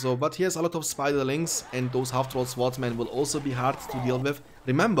 1. So, but he has a lot of Spiderlings, and those Half-Troll Swordsmen will also be hard to deal with.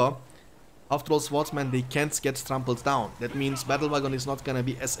 Remember, Half-Troll Swordsmen, they can't get trampled down. That means Battle Wagon is not gonna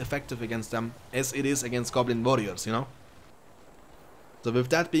be as effective against them as it is against Goblin Warriors, you know? So with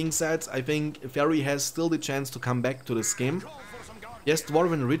that being said, I think Fairy has still the chance to come back to this game. Yes,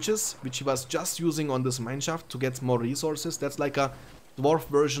 Dwarven Riches, which he was just using on this mineshaft to get more resources. That's like a dwarf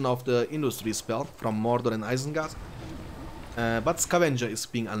version of the industry spell from Mordor and Isengard. But Scavenger is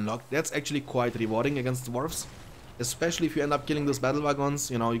being unlocked. That's actually quite rewarding against dwarves. Especially if you end up killing those battle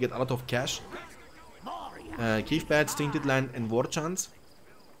wagons, you know, you get a lot of cash. Cave Beds, Tainted Land and War Chant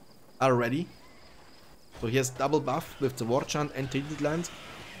are ready. So he has double buff with the War Chant and Tainted Land.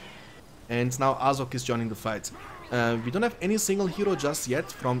 And now Azog is joining the fight. We don't have any single hero just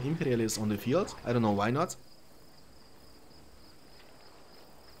yet from Imperialist on the field. I don't know why not.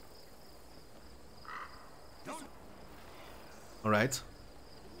 Alright.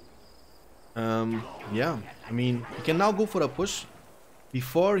 Yeah, I mean, he can now go for a push.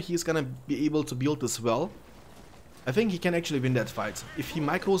 Before he's gonna be able to build this well, I think he can actually win that fight. If he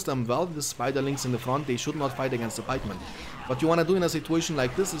micros them well, the Spiderlings in the front, they should not fight against the pikemen. What you wanna do in a situation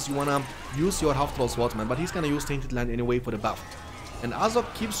like this is you wanna use your Half-Troll Swordsman, but he's gonna use Tainted Land anyway for the buff. And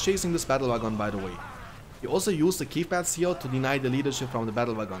Azog keeps chasing this Battle Wagon, by the way. He also used the Cave Bats here to deny the leadership from the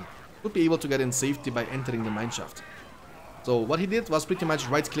Battle Wagon. Would be able to get in safety by entering the mineshaft. So what he did was pretty much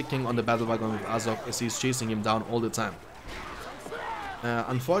right-clicking on the Battle Wagon with Azog as he's chasing him down all the time.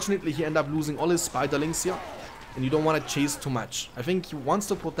 Unfortunately, he ended up losing all his Spiderlings here, and you don't want to chase too much. I think he wants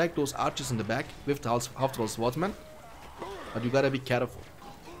to protect those archers in the back with the Half-Troll Swordsman, but you gotta be careful.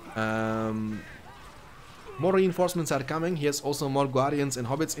 More reinforcements are coming. He has also more Guardians and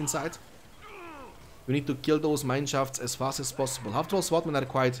Hobbits inside. You need to kill those mineshafts as fast as possible. Half-Troll Swordsmen are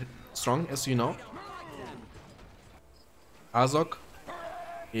quite strong, as you know. Azog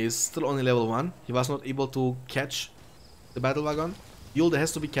is still only level 1. He was not able to catch the Battle Wagon. Yulde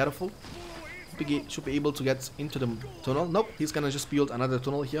has to be careful. Should be able to get into the tunnel. Nope, he's gonna just build another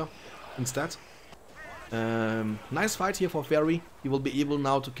tunnel here instead. Nice fight here for Fairy. He will be able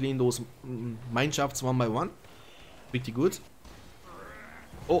now to clean those mineshafts one by one. Pretty good.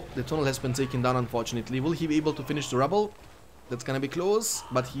 Oh, the tunnel has been taken down, unfortunately. Will he be able to finish the rubble? That's gonna be close,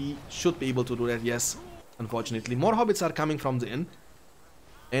 but he should be able to do that, yes. Unfortunately, more hobbits are coming from the inn.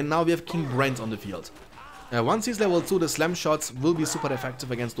 And now we have King Brent on the field. Once he's level 2, the slam shots will be super effective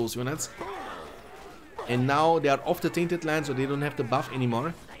against those units. And now they are off the Tainted Land, so they don't have the buff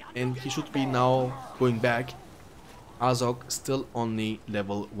anymore. And he should be now going back. Azog still only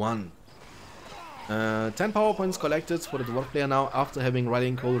level 1. 10 power points collected for the dwarf player now after having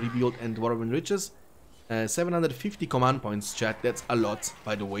Rallying Call, Rebuild and Dwarven Riches. 750 command points, chat. That's a lot,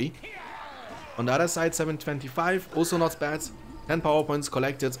 by the way. On the other side, 725, also not bad. 10 power points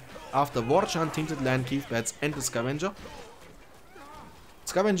collected after War Chant, Tainted Land, Cave Bats and the Scavenger.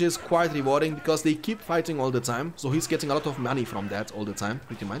 Scavenger is quite rewarding because they keep fighting all the time, so he's getting a lot of money from that all the time,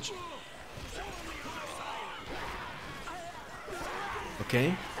 pretty much.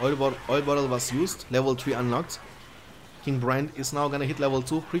 Okay, oil bottle was used, level 3 unlocked. King Brand is now gonna hit level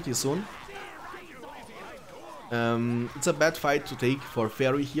 2 pretty soon. It's a bad fight to take for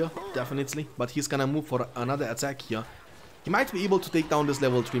Fairy here, definitely, but he's gonna move for another attack here. He might be able to take down this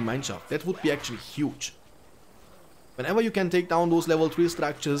level 3 mineshaft. That would be actually huge. Whenever you can take down those level 3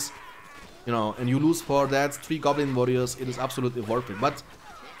 structures, you know, and you lose for that 3 goblin warriors, it is absolutely worth it. But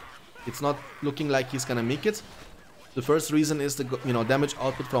it's not looking like he's gonna make it. The first reason is the, you know, damage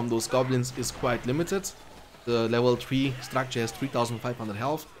output from those goblins is quite limited. The level 3 structure has 3500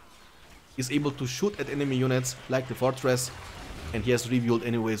 health. He's able to shoot at enemy units like the fortress, and he has rebuild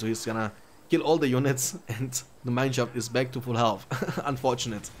anyway, so he's gonna kill all the units and the mineshaft is back to full health.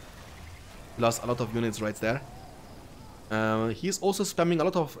 Unfortunate. He lost a lot of units right there. He's also spamming a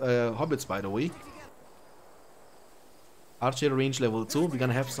lot of hobbits, by the way. Archer range level 2. We're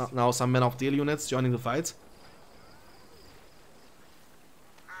gonna have now some Men of Steel units joining the fight.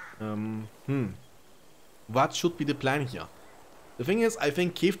 What should be the plan here? The thing is, I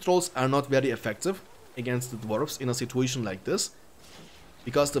think cave trolls are not very effective against the dwarves in a situation like this,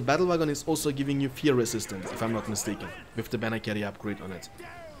 because the battle wagon is also giving you fear resistance, if I'm not mistaken, with the banner carry upgrade on it.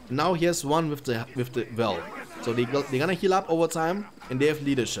 And now he has one with the well, so they're gonna heal up over time, and they have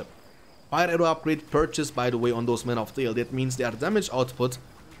leadership. Fire arrow upgrade purchased, by the way, on those Men of Steel. That means their damage output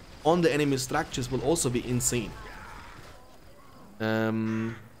on the enemy structures will also be insane.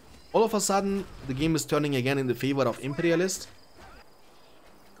 All of a sudden, the game is turning again in the favor of Imperialist,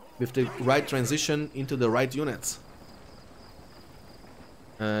 with the right transition into the right units.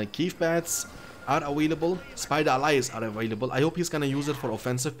 Cave bats are available, spider allies are available. I hope he's gonna use it for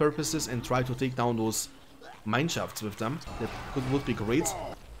offensive purposes and try to take down those mineshafts with them. That would be great.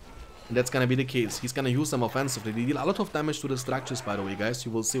 And that's gonna be the case. He's gonna use them offensively. They deal a lot of damage to the structures, by the way, guys.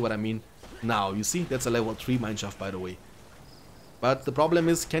 You will see what I mean now. You see, that's a level 3 mineshaft, by the way. But the problem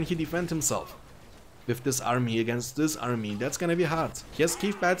is, can he defend himself with this army against this army? That's gonna be hard. He has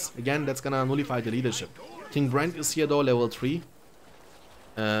cave bats, again, that's gonna nullify the leadership. King Brand is here though, level 3.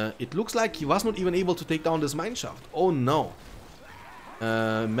 It looks like he was not even able to take down this mineshaft. Oh no.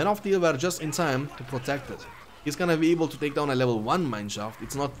 Men of Steel were just in time to protect it. He's gonna be able to take down a level 1 mineshaft.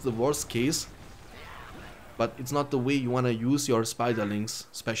 It's not the worst case, but it's not the way you wanna use your spiderlings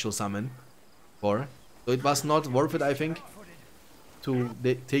special summon for. So it was not worth it, I think, to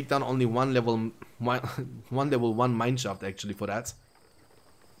take down only one level 1 mineshaft actually for that.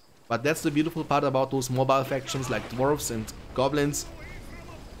 But that's the beautiful part about those mobile factions like dwarves and goblins.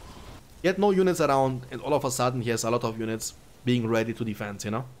 He had no units around, and all of a sudden he has a lot of units being ready to defend, you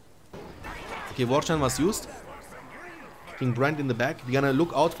know. Okay, Warchan was used. King Brand in the back. We're gonna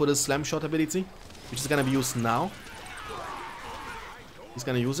look out for the slam shot ability, which is gonna be used now. He's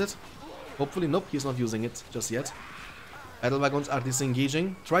gonna use it. Hopefully, nope, he's not using it just yet. Battle wagons are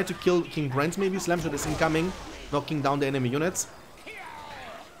disengaging. Try to kill King Brand maybe. Slam shot is incoming, knocking down the enemy units.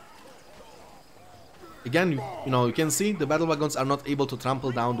 Again, you know, you can see the battle wagons are not able to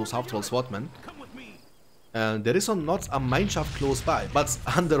trample down those half-troll swordmen. There is not a mineshaft close by, but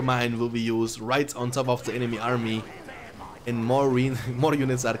undermine will be used right on top of the enemy army, and more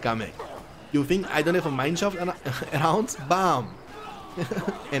units are coming. You think I don't have a mineshaft around? Bam!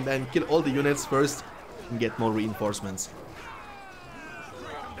 And then kill all the units first and get more reinforcements.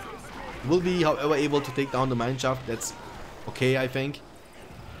 Will be, however, able to take down the mineshaft. That's okay, I think.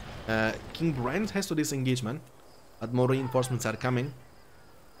 King Brand has to disengage, man, but more reinforcements are coming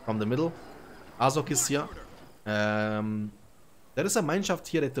from the middle. Azok is here. There is a mineshaft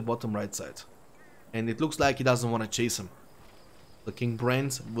here at the bottom right side, and it looks like he doesn't want to chase him. The King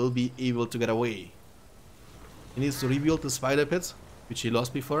Brand will be able to get away. He needs to rebuild the spider pit, which he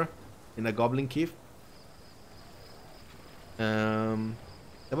lost before in a goblin cave.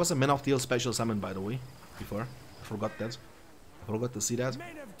 There was a Men of Steel special summon, by the way, before. I forgot that. I forgot to see that.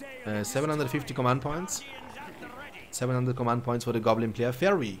 750 command points. 700 command points for the goblin player.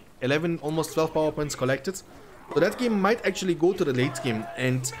 Fairy. 11, almost 12 power points collected. So that game might actually go to the late game.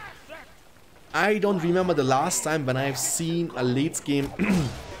 And I don't remember the last time when I've seen a late game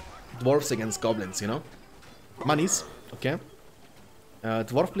dwarves against goblins, you know. Monies, okay.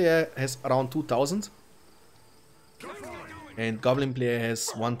 Dwarf player has around 2000. And goblin player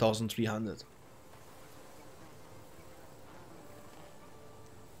has 1300.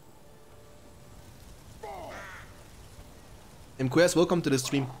 MQS, welcome to the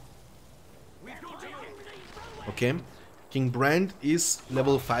stream. Okay, King Brand is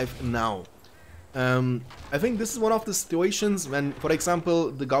level 5 now. I think this is one of the situations when, for example,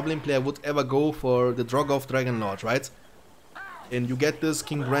 the goblin player would ever go for the Drogoth Dragonlord, right? And you get this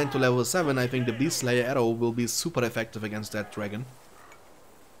King Brand to level 7, I think the Beast Slayer arrow will be super effective against that dragon.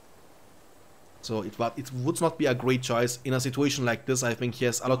 So it would not be a great choice. In a situation like this, I think he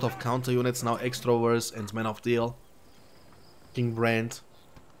has a lot of counter units now, Extrovers and Men of Steel. King Brand.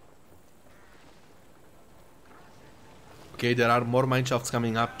 Okay, there are more mineshafts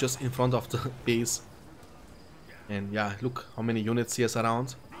coming up just in front of the base. And yeah, look how many units he has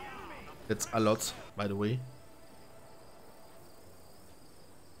around. That's a lot, by the way.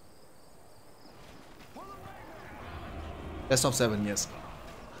 Best of 7, yes.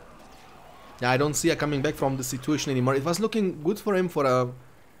 Yeah, I don't see her coming back from the situation anymore. It was looking good for him for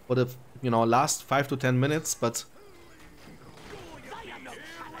the last 5 to 10 minutes, but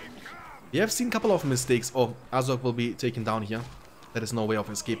we have seen a couple of mistakes. Oh, Azog will be taken down here. There is no way of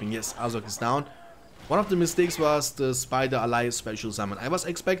escaping. Yes, Azog is down. One of the mistakes was the Spider Ally special summon. I was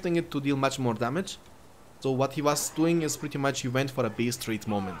expecting it to deal much more damage. So what he was doing is pretty much he went for a base trade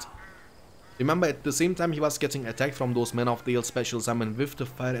moment. Remember, at the same time he was getting attacked from those Men of the Hill special summon with the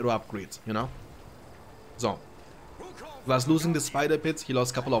Fire Arrow upgrade, you know? So, he was losing the Spider Pit, he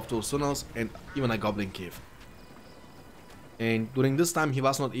lost a couple of those tunnels and even a Goblin Cave. And during this time he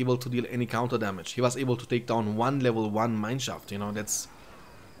was not able to deal any counter damage. He was able to take down one level 1 mineshaft, you know, that's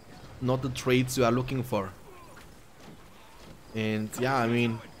not the traits you are looking for. And yeah, I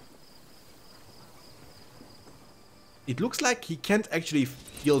mean, it looks like he can't actually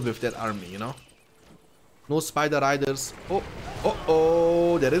deal with that army, you know. No Spider Riders.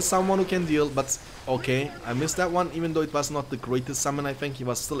 Oh, there is someone who can deal, but okay, I missed that one. Even though it was not the greatest summon, I think he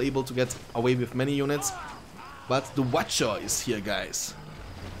was still able to get away with many units. But the Watcher is here, guys.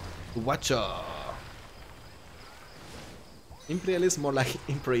 The Watcher. Imperialist, more like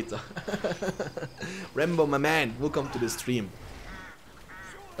Imperator. Rambo, my man, welcome to the stream.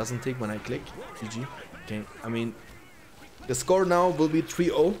 Doesn't take when I click. GG. Okay, I mean, the score now will be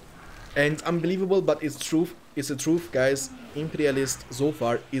 3-0. And unbelievable, but it's truth. It's the truth, guys. Imperialist so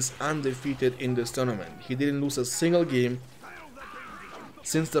far is undefeated in this tournament. He didn't lose a single game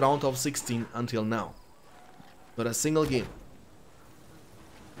since the round of 16 until now. Not a single game.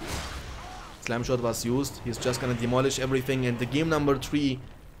 Slam shot was used. He's just gonna demolish everything, and the game number 3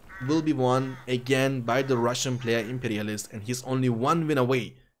 will be won again by the Russian player Imperialist, and he's only 1 win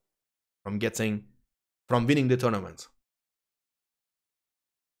away from winning the tournament.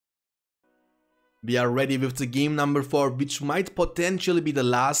 We are ready with the game number 4, which might potentially be the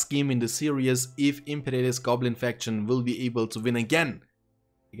last game in the series if Imperialist Goblin faction will be able to win again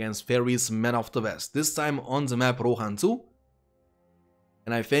against Fairy's Men of the West. This time on the map Rohan 2.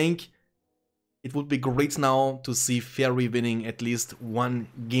 And I think it would be great now to see Fairy winning at least 1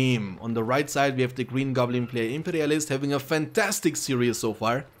 game. On the right side we have the Green Goblin player Imperialist having a fantastic series so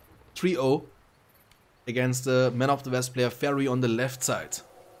far. 3-0 against the Men of the West player Fairy on the left side.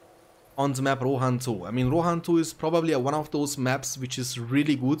 On the map Rohan 2. I mean, Rohan 2 is probably one of those maps which is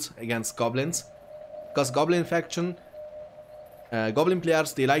really good against goblins. Because Goblin faction, Goblin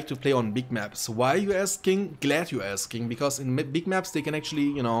players, they like to play on big maps. Why, you asking? Glad you asking. Because in big maps they can actually,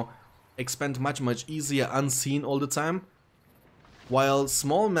 you know, expand much easier unseen all the time. While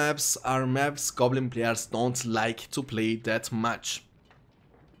small maps are maps Goblin players don't like to play that much.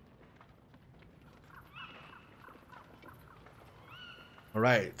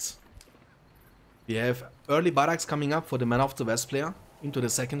 Alright. We have early barracks coming up for the Man of the West player into the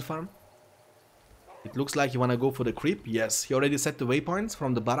second farm. It looks like you wanna go for the creep. Yes, he already set the waypoints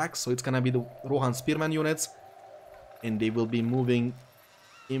from the barracks, so it's gonna be the Rohan Spearman units. And they will be moving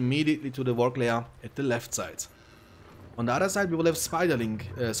immediately to the work layer at the left side. On the other side we will have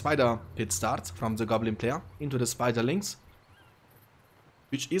Spider Pit start from the Goblin player into the Spiderlings.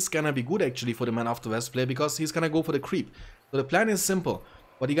 Which is gonna be good actually for the Man of the West player, because he's gonna go for the creep. So the plan is simple.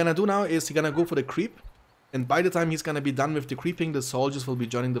 What he's gonna do now is he's gonna go for the creep, and by the time he's gonna be done with the creeping, the soldiers will be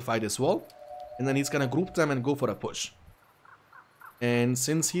joining the fight as well. And then he's gonna group them and go for a push. And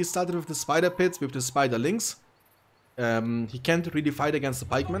since he started with the Spider Pits, with the Spiderlings, he can't really fight against the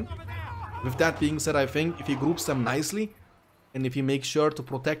pikemen. With that being said, I think if he groups them nicely, and if he makes sure to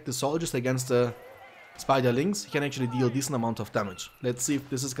protect the soldiers against the Spiderlings, he can actually deal a decent amount of damage. Let's see if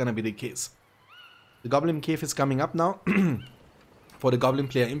this is gonna be the case. The Goblin Cave is coming up now for the Goblin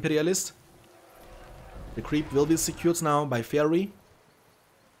player Imperialist. The creep will be secured now by Fairy.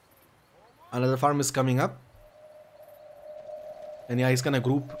 Another farm is coming up. And yeah, he's gonna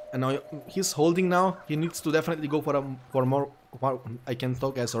group. And now he's holding now. He needs to definitely go for I can't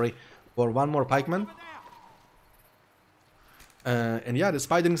talk, guys, sorry. For 1 more pikeman. And yeah, the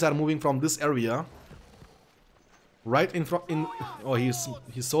Spiderlings are moving from this area. Right in front. Oh, he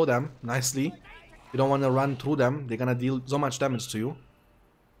saw them nicely. You don't want to run through them. They're gonna deal so much damage to you.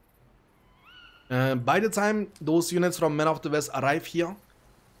 By the time those units from Men of the West arrive here,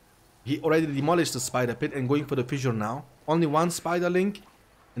 he already demolished the Spider Pit and going for the fissure now. Only 1 Spiderling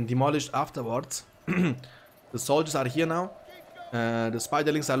and demolished afterwards. The soldiers are here now. The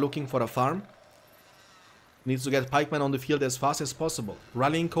Spiderlings are looking for a farm. Needs to get pikemen on the field as fast as possible.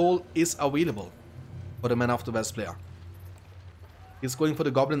 Rallying call is available for the Man of the West player. He's going for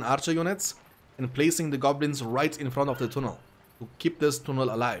the Goblin Archer units and placing the Goblins right in front of the tunnel to keep this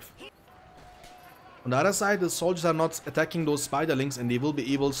tunnel alive. On the other side, the soldiers are not attacking those Spiderlings and they will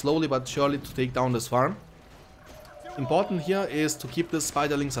be able slowly but surely to take down this farm. Important here is to keep the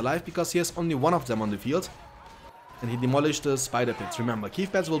Spiderlings alive because he has only one of them on the field. And he demolished the Spider Pits. Remember,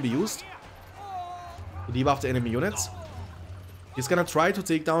 Keef Pads will be used to debuff the enemy units. He's gonna try to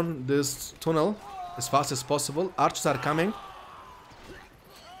take down this tunnel as fast as possible. Archers are coming.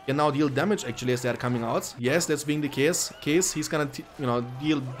 Can now deal damage actually as they are coming out. Yes, that's being the case. He's gonna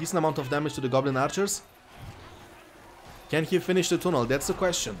deal decent amount of damage to the Goblin Archers. Can he finish the tunnel? That's the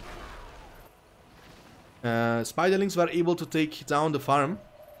question. Spiderlings were able to take down the farm.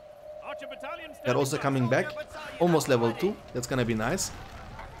 They're also coming back. Almost level 2. That's gonna be nice.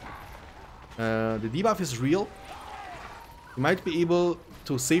 The debuff is real. He might be able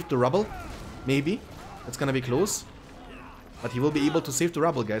to save the rubble. Maybe. That's gonna be close. But he will be able to save the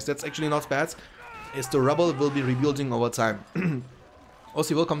rubble, guys. That's actually not bad, as the rubble will be rebuilding over time.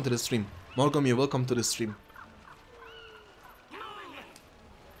 Ossi, welcome to the stream. Morgomir, welcome to the stream.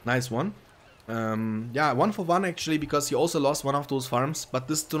 Nice one. Yeah, 1 for 1 actually, because he also lost one of those farms. But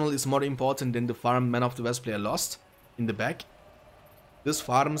this tunnel is more important than the farm Man of the West player lost in the back. These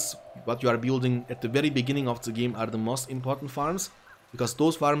farms, what you are building at the very beginning of the game, are the most important farms. Because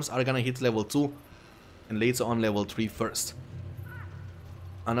those farms are gonna hit level 2 and later on level 3 first.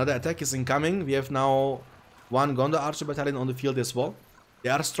 Another attack is incoming. We have now 1 Gondor Archer Battalion on the field as well. They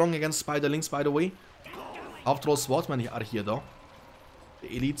are strong against Spiderlings, by the way. Half-Troll Swordsmen are here though.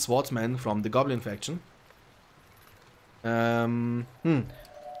 The elite Swordsmen from the Goblin faction. I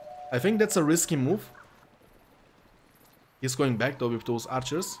think that's a risky move. He's going back though with those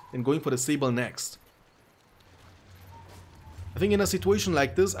archers and going for the Sable next. I think in a situation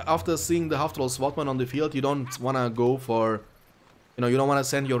like this, after seeing the Half-Troll Swordsman on the field, you don't want to go for... you don't want to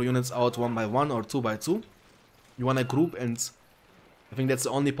send your units out 1 by 1 or 2 by 2. You want to group, and I think that's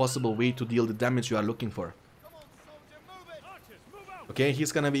the only possible way to deal the damage you are looking for. Okay,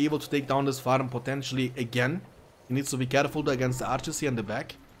 he's gonna be able to take down this farm potentially again. He needs to be careful against the archers here in the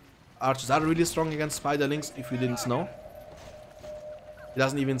back. Archers are really strong against Spiderlings, if you didn't know. He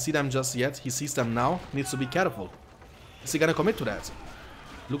doesn't even see them just yet. He sees them now. He needs to be careful. Is he gonna commit to that?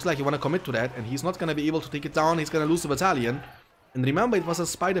 Looks like he wanna commit to that, and he's not gonna be able to take it down. He's gonna lose the battalion. And remember, it was a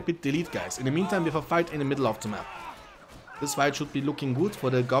Spider Pit delete, guys. In the meantime, we have a fight in the middle of the map. This fight should be looking good for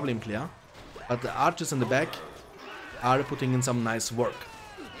the Goblin player. But the archers in the back are putting in some nice work.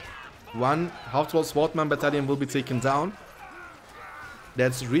 1 Half-Troll Swordman battalion will be taken down.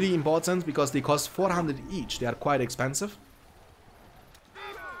 That's really important because they cost 400 each. They are quite expensive.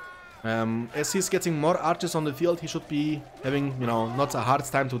 As he's getting more archers on the field, he should be having, not a hard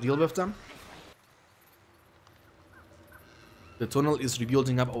time to deal with them. The tunnel is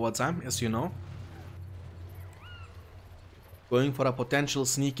rebuilding up over time, as you know. Going for a potential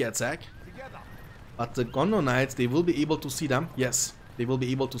sneaky attack. But the Gondor Knights, they will be able to see them. Yes, they will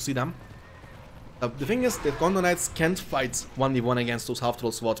be able to see them. The thing is that Gondor Knights can't fight 1v1 against those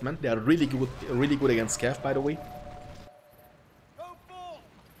Half-Troll Swordsmen. They are really good against Cav, by the way.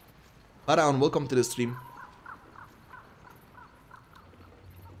 Paraon, welcome to the stream.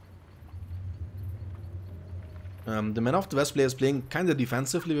 The Man of the West player is playing kind of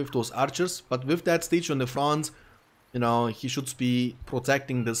defensively with those archers, but with that stage on the front, he should be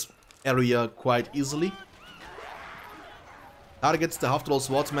protecting this area quite easily. Targets the Half-Troll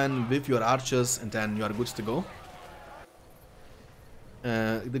Swordsman with your archers and then you are good to go.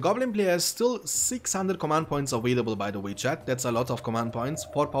 The Goblin player has still 600 command points available, by the way, chat. That's a lot of command points.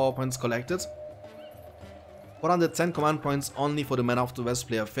 4 power points collected. 410 command points only for the Man of the West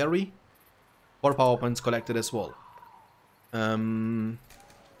player Ferry. 4 power points collected as well.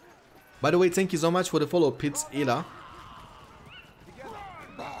 By the way, thank you so much for the follow, Pitts Ela.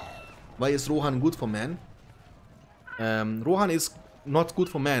 Why is Rohan good for man? Rohan is not good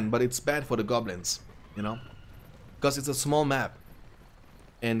for man, but it's bad for the goblins, because it's a small map.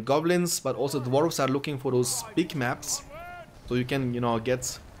 And goblins, but also dwarves, are looking for those big maps, so you can,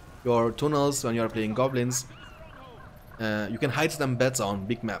 get your tunnels when you are playing goblins. You can hide them better on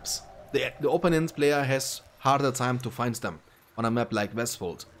big maps. The opponent player has harder time to find them on a map like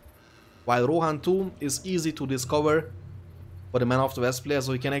Westfold. While Rohan 2 is easy to discover for the Man of the West player,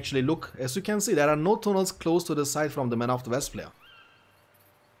 so you can actually look. As you can see, there are no tunnels close to the side from the Man of the West player.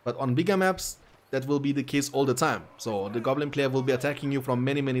 But on bigger maps, that will be the case all the time. So the Goblin player will be attacking you from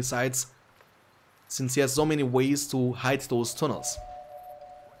many sides, since he has so many ways to hide those tunnels.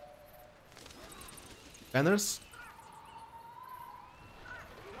 Banners.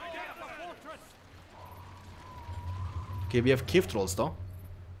 Okay, we have cave trolls though.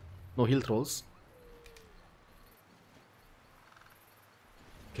 No hill trolls.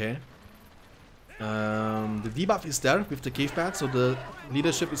 Okay. The debuff is there with the cave pad, so the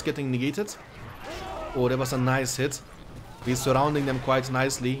leadership is getting negated. Oh, that was a nice hit. We're surrounding them quite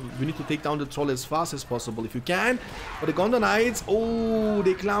nicely. You need to take down the troll as fast as possible if you can. But the Gondor Knights, oh,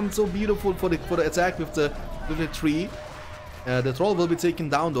 they climbed so beautiful for the attack with the tree. The troll will be taken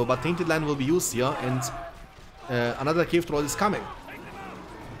down though, but Tainted Land will be used here, and another cave troll is coming.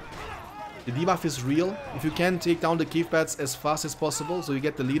 The debuff is real. If you can take down the cave pads as fast as possible, so you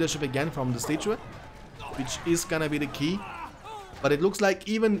get the leadership again from the statue, which is gonna be the key. But it looks like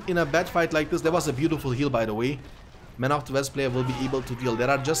even in a bad fight like this, there was a beautiful heal, by the way. Man of the West player will be able to deal. There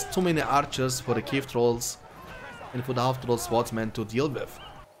are just too many archers for the cave trolls and for the half troll swordsmen to deal with.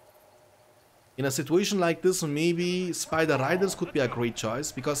 In a situation like this, maybe Spider Riders could be a great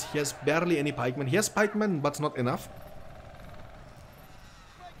choice, because he has barely any pikemen. He has pikemen, but not enough.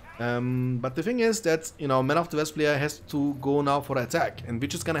 But the thing is that, you know, Man of the West player has to go now for attack, and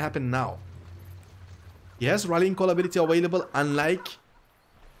which is gonna happen now. He has Rallying Call ability available, unlike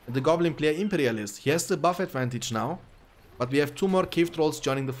the Goblin player Imperialist. He has the buff advantage now, but we have 2 more cave trolls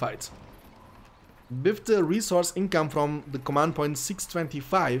joining the fight. With the resource income from the command point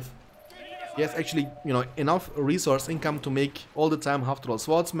 625, he has actually, you know, enough resource income to make all the time half troll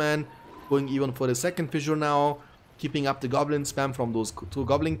swordsman, going even for the second fissure now, keeping up the goblin spam from those 2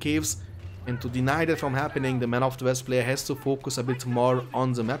 goblin caves, and to deny that from happening, the Man of the West player has to focus a bit more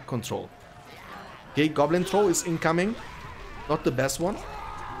on the map control. Okay, goblin throw is incoming, not the best one.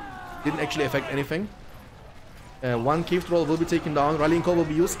 Didn't actually affect anything. 1 cave troll will be taken down. Rallying Call will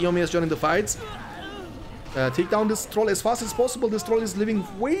be used. Eomi is joining the fight. Take down this troll as fast as possible. This troll is living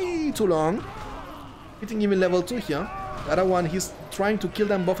way too long. Hitting even level 2 here. The other one, he's trying to kill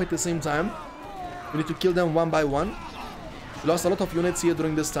them both at the same time. We need to kill them one by one. We lost a lot of units here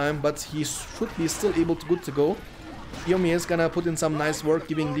during this time, but he should be still able to good to go. Eomi is gonna put in some nice work,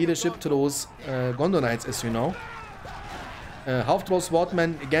 giving leadership to those Gondor Knights, as you know. Half troll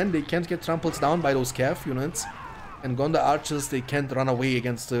swordmen, again, they can't get trampled down by those cav units. And Gondor archers, they can't run away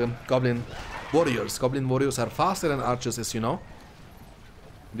against the goblin warriors. Goblin warriors are faster than archers, as you know.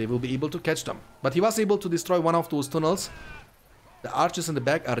 They will be able to catch them. But he was able to destroy one of those tunnels. The archers in the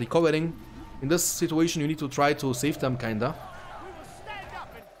back are recovering. In this situation, you need to try to save them, kinda.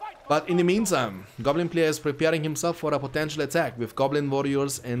 But in the meantime, Goblin player is preparing himself for a potential attack with Goblin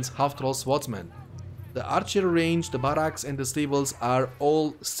warriors and half troll swordsmen. The archer range, the barracks and the stables are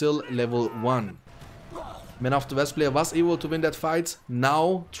all still level 1. Man of the West player was able to win that fight.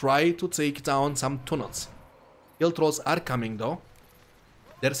 Now try to take down some tunnels. Hill trolls are coming though.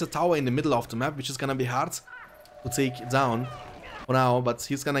 There's a tower in the middle of the map, which is gonna be hard to take down for now, but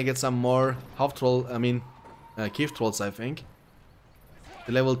he's gonna get some more half troll, cave trolls, I think.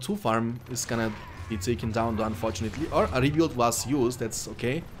 The level 2 farm is gonna be taken down though, unfortunately. Or a rebuild was used, that's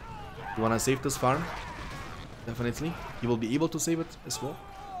okay. You wanna save this farm? Definitely. He will be able to save it as well.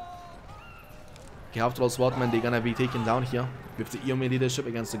 Okay, half troll swordmen, they're gonna be taken down here with the Eomi leadership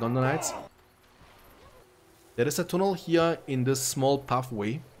against the Gondor Knights. There is a tunnel here in this small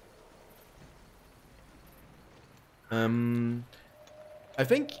pathway. I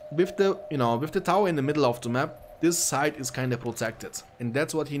think with the tower in the middle of the map, this side is kind of protected, and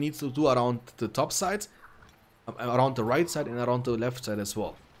that's what he needs to do around the top side, around the right side and around the left side as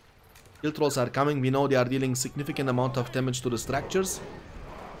well. Hill trolls are coming. We know they are dealing significant amount of damage to the structures,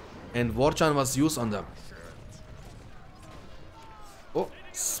 and Warchan was used on them. Oh,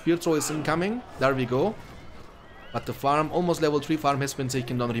 spear throw is incoming. There we go. But the farm, almost level 3 farm, has been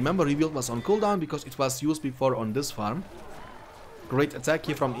taken down. Remember, rebuild was on cooldown because it was used before on this farm. Great attack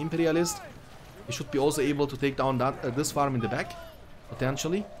here from Imperialist. He should be also able to take down that, this farm in the back,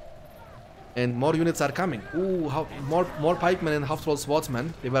 potentially. And more units are coming. Ooh, more pikemen and half troll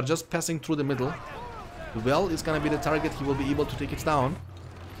swordsmen. They were just passing through the middle. The well is gonna be the target. He will be able to take it down.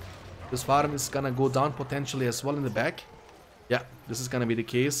 This farm is gonna go down potentially as well in the back. Yeah, this is gonna be the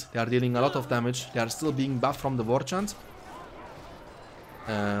case. They are dealing a lot of damage. They are still being buffed from the war chant.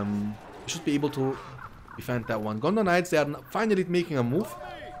 We should be able to defend that one. Gondor Knights, they are finally making a move.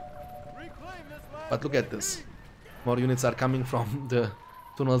 But look at this. More units are coming from the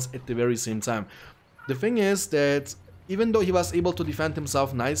tunnels at the very same time. The thing is that even though he was able to defend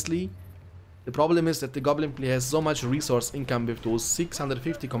himself nicely, the problem is that the Goblin player has so much resource income with those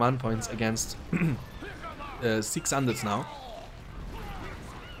 650 command points against 600 now,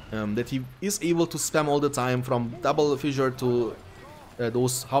 that he is able to spam all the time from double fissure to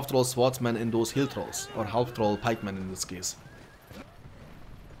those half troll swordsmen and those hill trolls, or half troll pikemen in this case.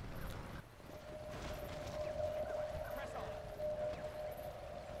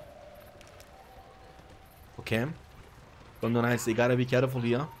 Okay. London Knights, they gotta be careful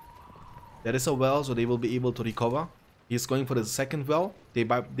here. There is a well, so they will be able to recover. He's going for the second well.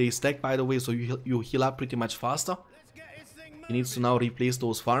 They stack, by the way, so you heal up pretty much faster. He needs to now replace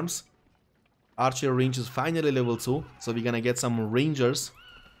those farms. Archer range is finally level 2, so we're gonna get some rangers.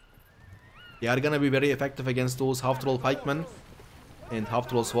 They are gonna be very effective against those half-troll pikemen and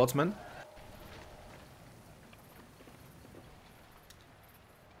half-troll swordsmen.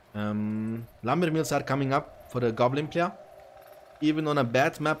 Lumber mills are coming up for the goblin player. Even on a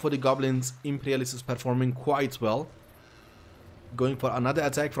bad map for the goblins, Imperialist is performing quite well. Going for another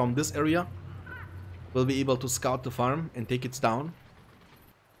attack from this area. Will be able to scout the farm and take it down.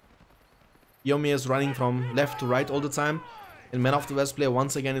 Yomi is running from left to right all the time. And Man of the West player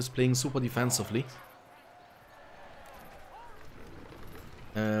once again is playing super defensively.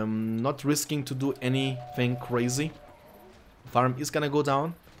 Not risking to do anything crazy. Farm is gonna go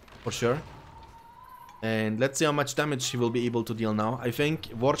down, for sure. And let's see how much damage he will be able to deal now. I think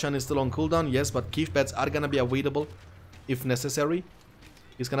Warchan is still on cooldown, yes, but Keef Bats are gonna be available if necessary.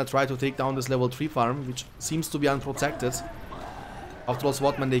 He's gonna try to take down this level 3 farm, which seems to be unprotected. After all,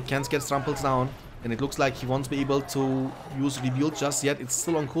 Swordman, they can't get trampled down. And it looks like he won't be able to use Rebuild just yet. It's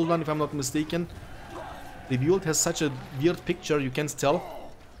still on cooldown if I'm not mistaken. Rebuild has such a weird picture, you can't tell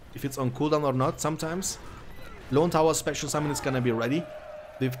if it's on cooldown or not sometimes. Lone Tower Special Summon is gonna be ready.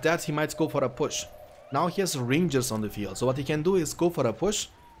 With that, he might go for a push. Now he has Rangers on the field, so what he can do is go for a push,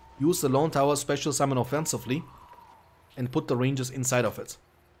 use the Lone Tower Special Summon offensively, and put the Rangers inside of it.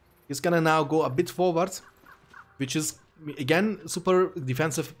 He's gonna now go a bit forward, which is, again, super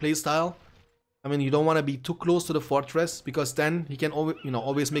defensive playstyle. I mean, you don't want to be too close to the fortress, because then he can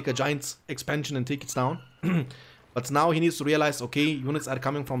always make a giant expansion and take it down. But now he needs to realize, okay, units are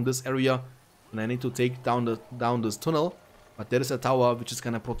coming from this area, and I need to take down this tunnel. But there is a tower which is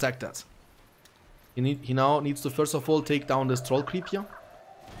gonna protect that. He now needs to first of all take down this troll creep here.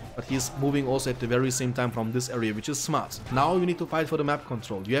 But he's moving also at the very same time from this area, which is smart. Now you need to fight for the map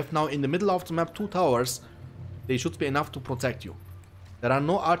control. You have now in the middle of the map 2 towers. They should be enough to protect you. There are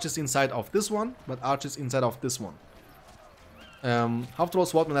no archers inside of this one, but archers inside of this one. Half-troll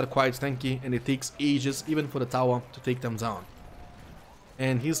swordmen are quite tanky, and it takes ages, even for the tower, to take them down.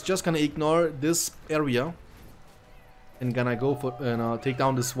 And he's just gonna ignore this area and gonna go for take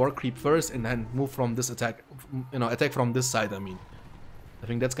down this war creep first, and then move from this attack. Attack from this side. I mean, I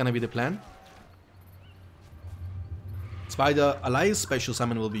think that's gonna be the plan. Spider Alliance Special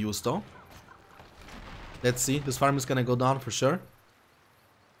Summon will be used though. Let's see. This farm is gonna go down for sure.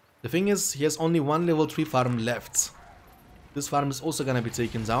 The thing is, he has only one level 3 farm left. This farm is also gonna be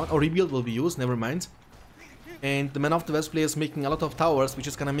taken down. Or Rebuild will be used, never mind. And the Man of the West player is making a lot of towers, which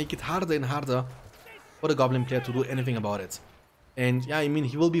is gonna make it harder and harder for the Goblin player to do anything about it. And yeah, I mean,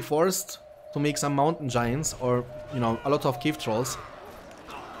 he will be forced to make some mountain giants or, a lot of cave trolls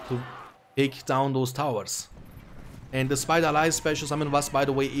to take down those towers. And the Spider Alliance Special Summon was, by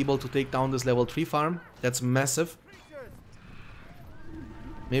the way, able to take down this level 3 farm. That's massive.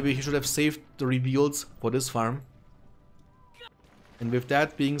 Maybe he should have saved the rebuilds for this farm. And with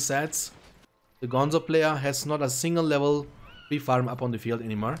that being said, the Gonzo player has not a single level 3 farm up on the field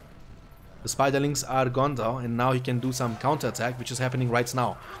anymore. The Spiderlings are gone now, and now he can do some counterattack, which is happening right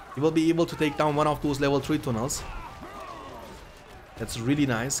now. He will be able to take down one of those level 3 tunnels. That's really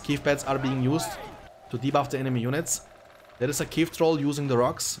nice. Cave pads are being used to debuff the enemy units. There is a cave troll using the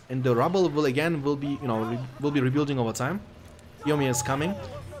rocks, and the rubble will be rebuilding over time. Yomi is coming.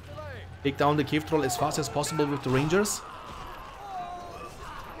 Take down the cave troll as fast as possible with the rangers.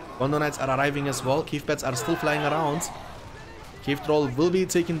 Bondo Knights are arriving as well. Cave bats are still flying around. Cave troll will be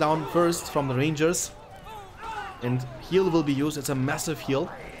taken down first from the rangers. And heal will be used. It's a massive heal.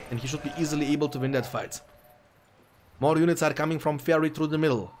 And he should be easily able to win that fight. More units are coming from Ferry through the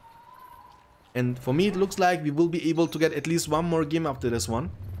middle. And for me it looks like we will be able to get at least one more game after this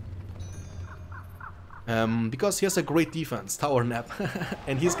one. Because he has a great defense, Tower Nap.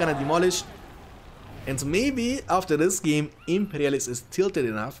 And he's gonna demolish. And maybe after this game, Imperialist is tilted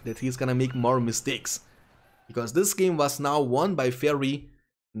enough that he's gonna make more mistakes. Because this game was now won by Ferry.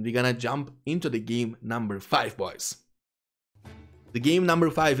 And we're gonna jump into the game number 5, boys. The game number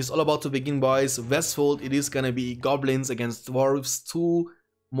 5 is all about to begin, boys. Westfold, it is gonna be goblins against dwarves. 2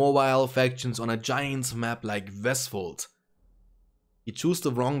 mobile factions on a giant map like Westfold. You choose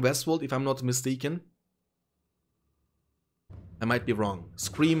the wrong Westfold if I'm not mistaken. I might be wrong.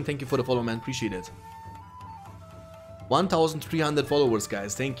 Scream, thank you for the follow, man. Appreciate it. 1,300 followers,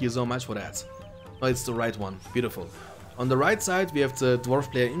 guys. Thank you so much for that. Oh, it's the right one. Beautiful. On the right side, we have the dwarf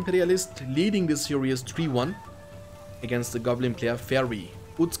player Imperialist leading this series 3-1 against the goblin player Ferry.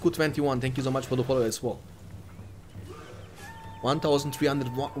 Utsku21, thank you so much for the follow as well.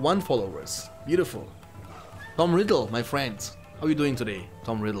 1301 followers. Beautiful. Tom Riddle, my friend. How are you doing today,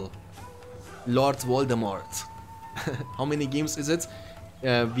 Tom Riddle? Lord Voldemort. How many games is it?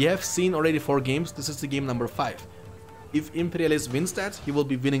 We have seen already 4 games. This is the game number 5. If Imperialist wins that, he will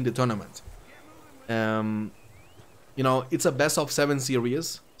be winning the tournament. You know, it's a best of 7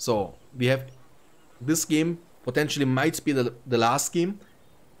 series. So we have this game potentially might be the last game.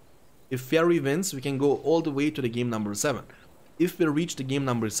 If Ferry wins, we can go all the way to the game number 7. If we reach the game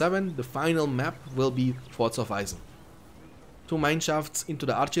number 7, the final map will be Forts of Eisen. 2 mineshafts into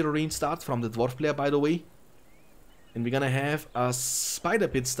the archery range start from the dwarf player, by the way. And we're gonna have a spider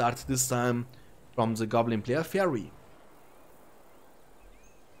pit start this time from the goblin player, Ferry.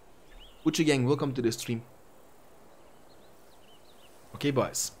 Uchi gang, welcome to the stream. Okay,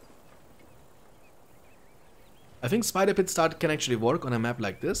 boys. I think spider pit start can actually work on a map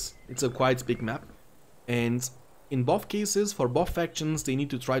like this. It's a quite big map. And in both cases, for both factions, they need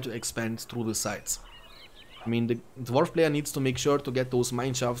to try to expand through the sides. I mean, the dwarf player needs to make sure to get those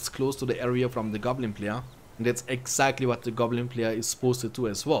mineshafts close to the area from the goblin player. And that's exactly what the goblin player is supposed to do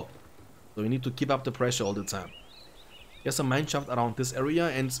as well. So you need to keep up the pressure all the time. There's a mineshaft around this area,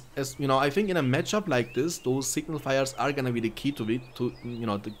 and as you know, I think in a matchup like this, those signal fires are gonna be the key to the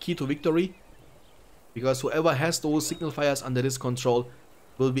key to victory. Because whoever has those signal fires under his control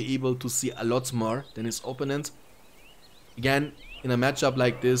will be able to see a lot more than his opponent. Again, in a matchup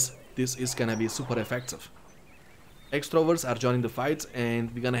like this, this is gonna be super effective. Extroverts are joining the fight,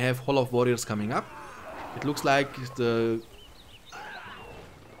 and we're gonna have Hall of Warriors coming up. It looks like the...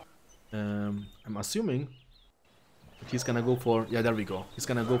 I'm assuming that he's gonna go for... Yeah, there we go. He's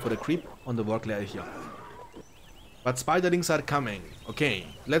gonna go for the creep on the work layer here. But spiderlings are coming. Okay,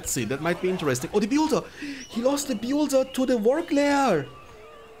 let's see. That might be interesting. Oh, the builder! He lost the builder to the work layer!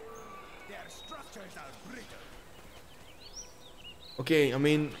 Okay, I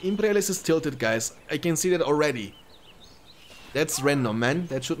mean, Imperialist is tilted, guys. I can see that already. That's random, man.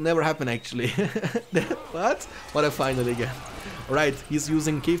 That should never happen, actually. What? What a final again. Alright, he's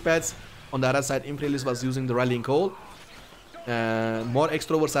using cave pads. On the other side, Imperialist was using the rallying call. More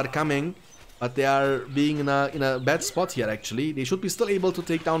extroverts are coming, but they are being in a bad spot here, actually. They should be still able to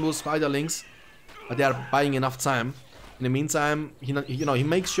take down those spiderlings, but they are buying enough time. In the meantime, he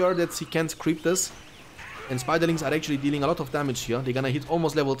makes sure that he can't creep this. And spiderlings are actually dealing a lot of damage here. They're gonna hit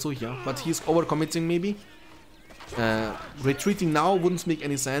almost level 2 here, but he's overcommitting maybe. Retreating now wouldn't make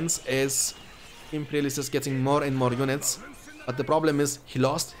any sense, as Imperialist is getting more and more units. But the problem is he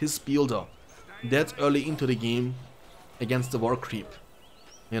lost his builder that early into the game against the war creep.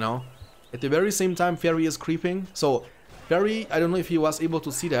 You know, at the very same time Ferry is creeping. So Ferry, I don't know if he was able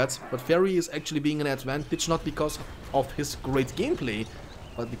to see that, but Ferry is actually being an advantage not because of his great gameplay,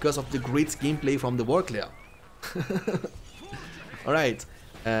 but because of the great gameplay from the war player. Alright.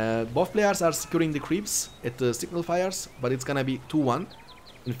 Both players are securing the creeps at the signal fires, but it's gonna be 2-1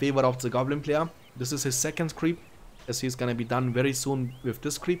 in favor of the goblin player. This is his second creep, as he's gonna be done very soon with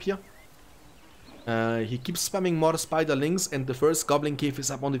this creep here. He keeps spamming more spiderlings, and the first goblin cave is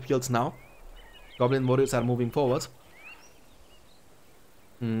up on the field now. Goblin warriors are moving forward.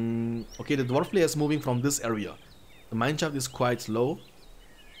 Okay, the dwarf player is moving from this area. The mineshaft is quite low.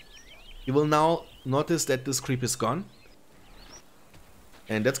 You will now notice that this creep is gone.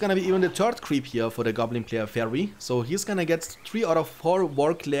 And that's gonna be even the third creep here for the goblin player Ferry. So he's gonna get 3 out of 4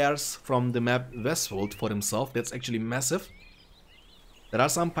 work layers from the map Westwold for himself. That's actually massive. There are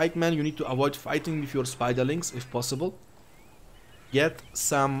some pikemen. You need to avoid fighting with your spiderlings if possible. Get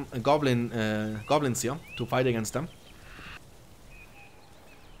some goblins here to fight against them.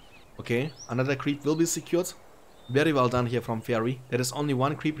 Okay, another creep will be secured. Very well done here from Ferry. There is only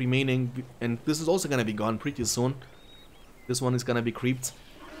 1 creep remaining, and this is also gonna be gone pretty soon. This one is gonna be creeped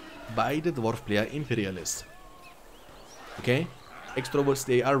by the dwarf player Imperialist. Okay, extroverts,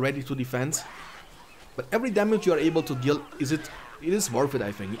 they are ready to defend, but every damage you are able to deal, it is worth it,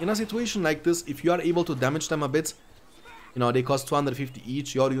 I think. In a situation like this, if you are able to damage them a bit, you know, they cost 250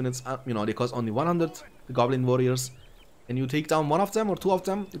 each, your units, you know, they cost only 100, the goblin warriors, and you take down 1 of them or 2 of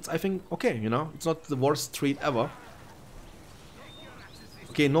them, it's, I think, okay, you know, it's not the worst trade ever.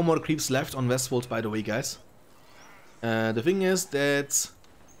 Okay, no more creeps left on Westwold, by the way, guys. The thing is that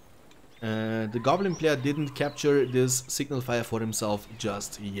the goblin player didn't capture this signal fire for himself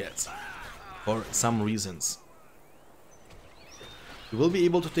just yet, for some reasons. He will be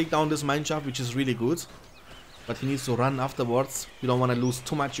able to take down this mineshaft, which is really good, but he needs to run afterwards. You don't want to lose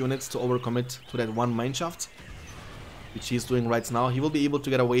too much units to overcommit to that 1 mineshaft, which he's doing right now. He will be able to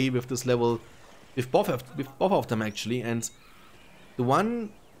get away with this level, with both of them actually, and the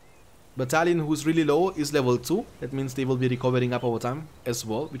one battalion who's really low is level 2. That means they will be recovering up over time as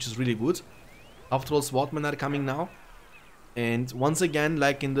well, which is really good. After all, swordmen are coming now. And once again,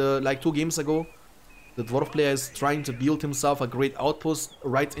 like 2 games ago, the dwarf player is trying to build himself a great outpost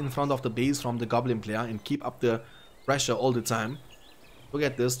right in front of the base from the goblin player and keep up the pressure all the time. Look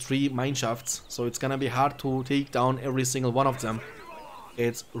at this, 3 mine shafts, so it's gonna be hard to take down every single one of them.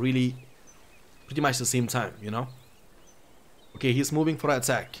 It's really pretty much the same time, you know. Okay, he's moving for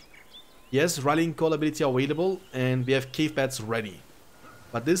attack. Yes, rallying call ability available, and we have cave bats ready.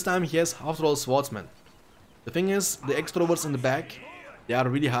 But this time he has after all swordsmen. The thing is, the extroverts in the back, they are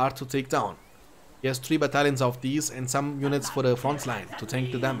really hard to take down. He has 3 battalions of these and some units for the front line to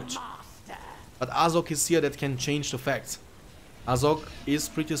tank the damage. But Azog is here that can change the facts. Azog is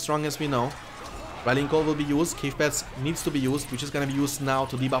pretty strong as we know. Rallying call will be used, cave bats needs to be used, which is gonna be used now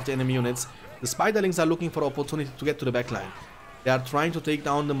to debuff the enemy units. The spiderlings are looking for opportunity to get to the backline. They are trying to take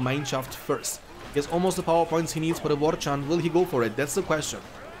down the mine shaft first. He has almost the power points he needs for the war chant. Will he go for it? That's the question.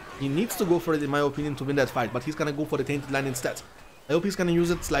 He needs to go for it in my opinion to win that fight, but he's gonna go for the tainted line instead. I hope he's gonna use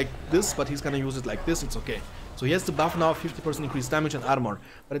it like this, but he's gonna use it like this, it's okay. So he has the buff now, 50% increased damage and armor.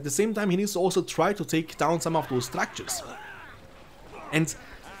 But at the same time, he needs to also try to take down some of those structures. And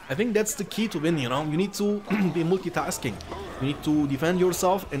I think that's the key to win, you know. You need to be multitasking. You need to defend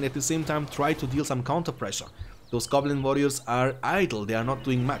yourself and at the same time try to deal some counter pressure. Those goblin warriors are idle, they are not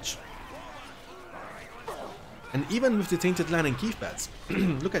doing much. And even with the tainted line and cave bats,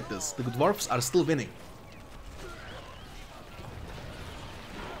 look at this, the dwarfs are still winning.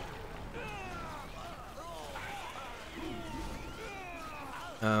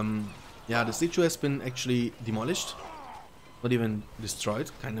 Yeah, the statue has been actually demolished, not even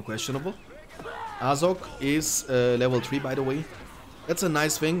destroyed, kind of questionable. Azog is level 3 by the way. That's a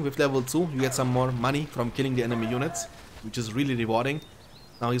nice thing. With level 2 you get some more money from killing the enemy units, which is really rewarding.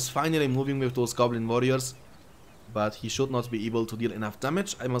 Now he's finally moving with those goblin warriors, but he should not be able to deal enough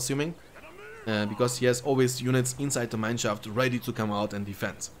damage, I'm assuming, because he has always units inside the mineshaft ready to come out and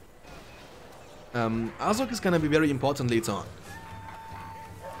defend. Azog is gonna be very important later on.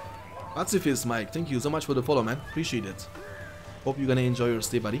 Pacifist Mike, thank you so much for the follow, man. Appreciate it. Hope you're gonna enjoy your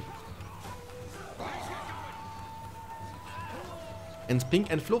stay, buddy. And Pink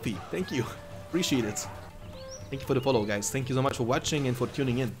and Fluffy, thank you. Appreciate it. Thank you for the follow, guys. Thank you so much for watching and for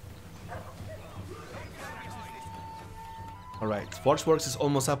tuning in. Alright, Forgeworks is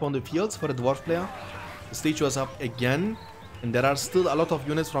almost up on the field for the dwarf player. The statue is up again. And there are still a lot of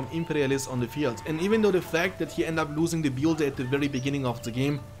units from Imperialist on the field. And even though the fact that he ended up losing the builder at the very beginning of the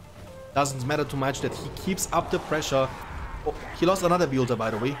game doesn't matter too much, that he keeps up the pressure. Oh, he lost another builder, by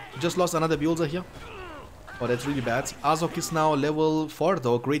the way. He just lost another builder here. Oh, that's really bad. Azog is now level 4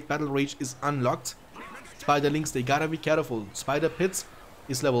 though. Great Battle Rage is unlocked. Spiderlings, they gotta be careful. Spider Pits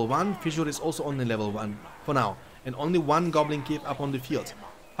is level 1. Fissure is also only level 1 for now. And only 1 Goblin Cave up on the field.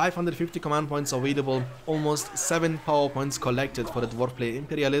 550 command points available. Almost 7 power points collected for the dwarf player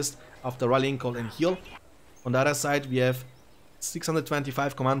Imperialist after rallying call and heal. On the other side, we have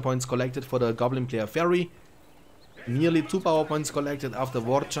 625 command points collected for the Goblin player Fairy. Nearly 2 power points collected after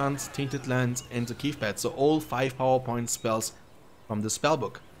War Chant, Tainted Land and the Cave Pad. So all 5 power point spells from the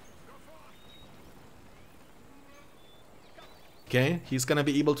spellbook. Okay, he's gonna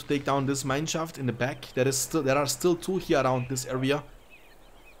be able to take down this mineshaft in the back. There are still 2 here around this area.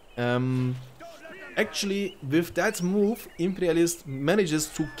 Actually, with that move, Imperialist manages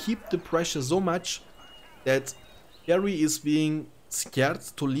to keep the pressure so much that Fairy is being scared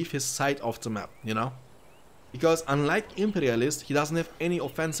to leave his side of the map, you know? Because unlike Imperialist, he doesn't have any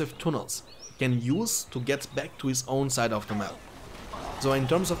offensive tunnels he can use to get back to his own side of the map. So in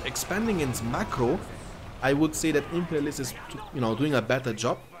terms of expanding its macro, I would say that Imperialist is, you know, doing a better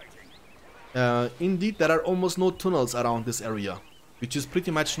job. Indeed, there are almost no tunnels around this area, which is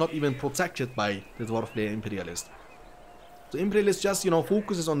pretty much not even protected by the dwarf player Imperialist. So Imperialist just, you know,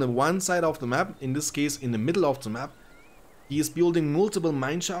 focuses on the one side of the map, in this case in the middle of the map. He is building multiple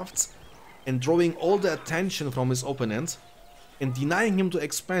mineshafts and drawing all the attention from his opponent and denying him to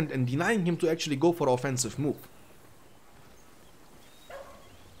expand and denying him to actually go for offensive move.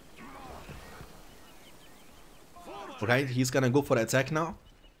 Right, he's gonna go for attack now.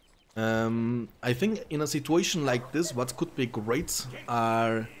 I think in a situation like this, what could be great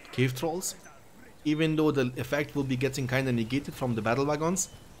are cave trolls. Even though the effect will be getting kinda negated from the battle wagons.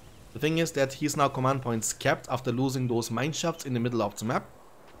 The thing is that he's now command points capped after losing those mineshafts in the middle of the map.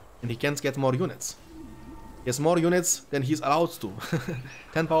 And he can't get more units. He has more units than he's allowed to.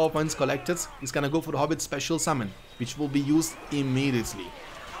 10 power points collected. He's gonna go for the Hobbit special summon, which will be used immediately.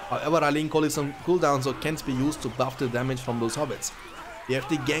 However, rallying call is on cooldown, so can't be used to buff the damage from those hobbits. We have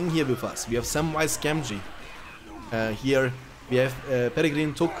the gang here with us. We have Samwise Gamgee. Here we have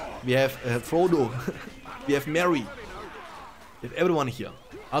Peregrine Took. We have Frodo. We have Merry. We have everyone here.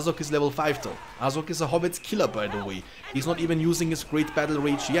 Azog is level 5 though. Azog is a Hobbit killer, by the way. He's not even using his Great Battle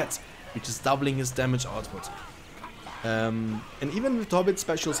Rage yet, which is doubling his damage output. And even with the Hobbit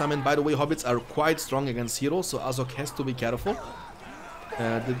special summon, by the way, Hobbits are quite strong against heroes, so Azog has to be careful.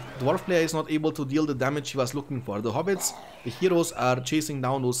 The Dwarf player is not able to deal the damage he was looking for. The Hobbits, the heroes, are chasing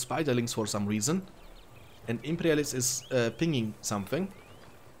down those spiderlings for some reason. And Imperialist is pinging something.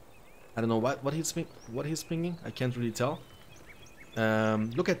 I don't know what he's pinging. I can't really tell.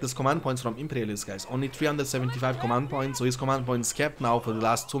 Look at this command points from Imperialist, guys. Only 375 command points, so his command points capped now for the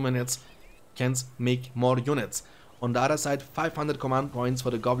last 2 minutes. Can't make more units. On the other side, 500 command points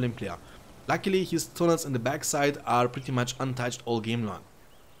for the Goblin player. Luckily, his tunnels in the backside are pretty much untouched all game long.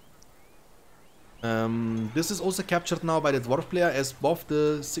 This is also captured now by the Dwarf player, as both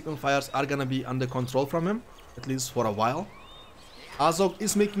the signal fires are gonna be under control from him, at least for a while. Azog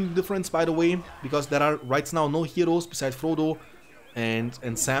is making the difference, by the way, because there are right now no heroes besides Frodo and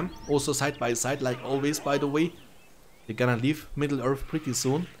Sam, also side by side like always, by the way. They're gonna leave Middle Earth pretty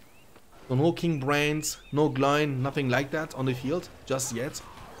soon. So no King Brand, no Gloin, nothing like that on the field just yet.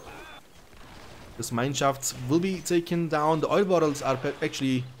 This mineshaft will be taken down. The oil bottles are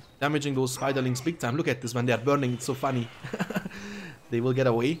actually damaging those spiderlings big time. Look at this when they are burning, it's so funny. They will get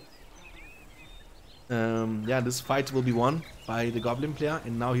away. Yeah, this fight will be won by the Goblin player,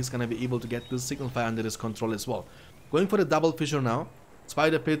 and now he's gonna be able to get this signal fire under his control as well. Going for the double fissure now.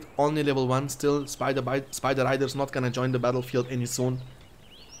 Spider Pit only level 1, still Spider Rider's not gonna join the battlefield any soon.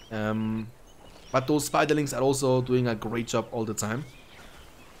 But those spiderlings are also doing a great job all the time.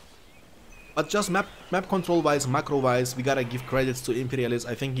 But just map control wise, macro wise, we gotta give credits to Imperialist.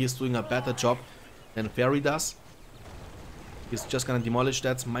 I think he's doing a better job than Fairy does. He's just gonna demolish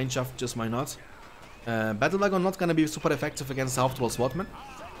that mineshaft, just why not. Battle Wagon not gonna be super effective against Half Troll Swordman,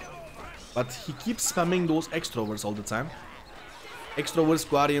 but he keeps spamming those extroverts all the time. Extroverts,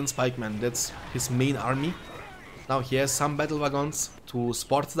 Guardians, Pikemen, that's his main army. Now he has some Battle Wagons to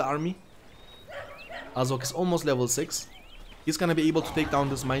support the army. Azog is almost level 6. He's gonna be able to take down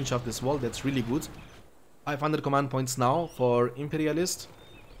this mineshaft as well, that's really good. 500 command points now for Imperialist.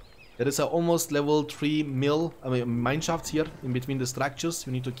 There is a almost level 3 mineshaft here in between the structures.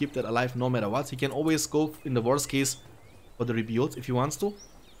 You need to keep that alive no matter what. He can always go in the worst case for the rebuild if he wants to.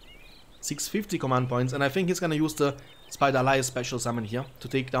 650 command points, and I think he's gonna use the Spider Alliance special summon here to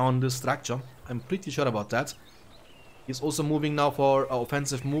take down this structure. I'm pretty sure about that. He's also moving now for an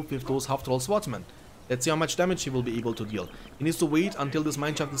offensive move with those Half Troll Swordsmen. Let's see how much damage he will be able to deal. He needs to wait until this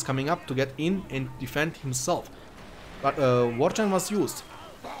mineshaft is coming up to get in and defend himself. But Warchant was used.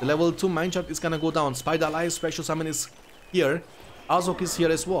 The level 2 mineshaft is gonna go down. Spider Alliance special summon is here. Azog is here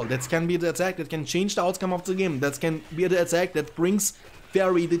as well. That can be the attack that can change the outcome of the game. That can be the attack that brings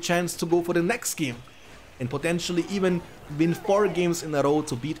Fairy the chance to go for the next game. And potentially even win 4 games in a row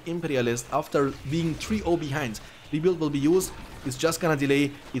to beat Imperialist after being 3-0 behind. Rebuild will be used, it's just gonna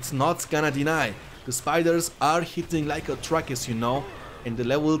delay, it's not gonna deny. The spiders are hitting like a truck, as you know, and the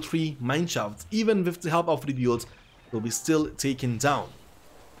level 3 mineshaft, even with the help of rebuild, will be still taken down.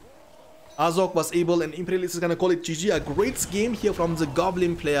 Azog was able, and Imperialist is gonna call it GG, a great game here from the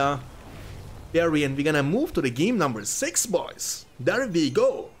Goblin player, Barry, and we're gonna move to the game number 6, boys. There we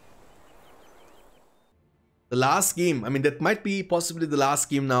go. The last game, I mean that might be possibly the last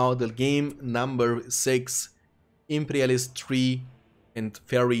game now, the game number 6. Imperialist 3 and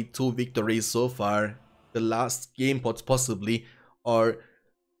Fairy 2 victories so far. The last game possibly, or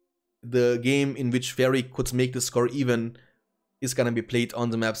the game in which Fairy could make the score even, is gonna be played on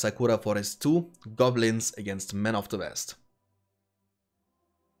the map Sakura Forest 2, Goblins against Men of the West.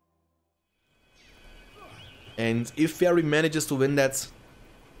 And if Fairy manages to win that,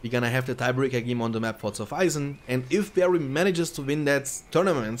 we're gonna have the tiebreaker game on the map Forts of Eisen. And if Fairy manages to win that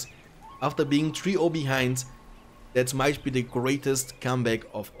tournament after being 3-0 behind, that might be the greatest comeback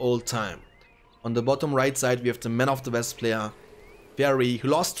of all time. On the bottom right side we have the Man of the West player, Fairy, who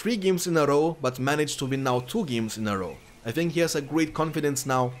lost 3 games in a row but managed to win now 2 games in a row. I think he has a great confidence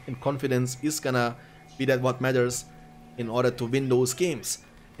now, and confidence is gonna be that what matters in order to win those games.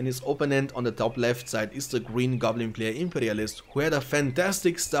 And his opponent on the top left side is the Green Goblin player Imperialist, who had a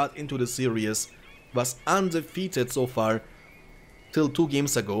fantastic start into the series, was undefeated so far till 2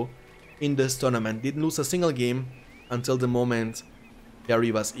 games ago in this tournament, didn't lose a single game until the moment Fairy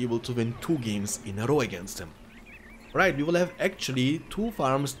was able to win 2 games in a row against him. Right, we will have actually 3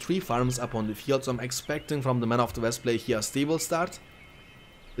 farms up on the field, so I'm expecting from the Man of the West play here a stable start.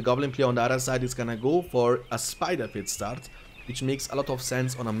 The Goblin player on the other side is gonna go for a Spider Pit start. which makes a lot of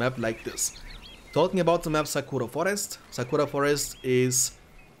sense on a map like this. Talking about the map Sakura Forest. Sakura Forest is,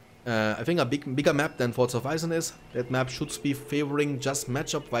 I think, a bigger map than Forts of Ison is. That map should be favoring just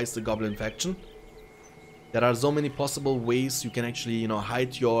matchup-wise the Goblin faction. There are so many possible ways you can actually, you know,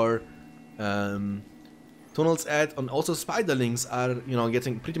 hide your tunnels at, and also spiderlings are, you know,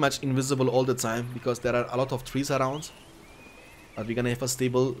 getting pretty much invisible all the time because there are a lot of trees around. But we're gonna have a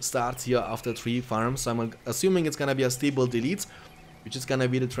stable start here after 3 farms, so I'm assuming it's gonna be a stable delete, which is gonna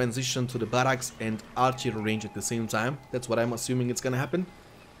be the transition to the barracks and archery range at the same time. That's what I'm assuming it's gonna happen,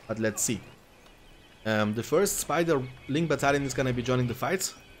 but let's see. The first spiderling battalion is gonna be joining the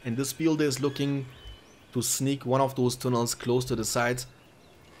fight, and this builder is looking to sneak one of those tunnels close to the side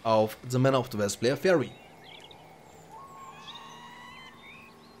of the Man of the West player Ferry.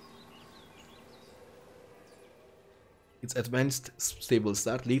 It's advanced stable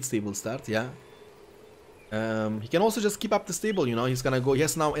start, late stable start, yeah. He can also just keep up the stable, you know, he's gonna go, he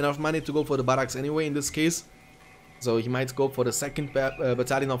has now enough money to go for the barracks anyway in this case. So he might go for the second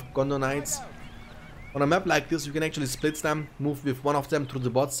battalion of Gondor Knights. On a map like this, you can actually split them, move with one of them through the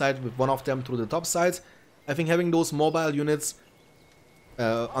bot side, with one of them through the top side. I think having those mobile units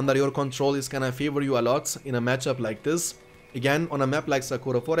under your control is gonna favor you a lot in a matchup like this. Again, on a map like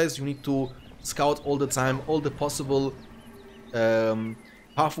Sakura Forest, you need to scout all the time, all the possible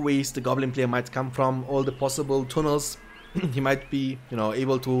pathways the Goblin player might come from, all the possible tunnels he might be, you know,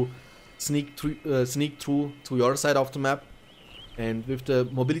 able to sneak through to your side of the map. And with the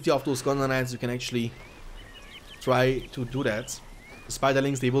mobility of those Gondor Knights, you can actually try to do that. The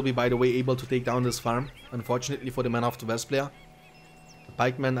Spiderlings, they will be, by the way, able to take down this farm, unfortunately for the Man of the West player. The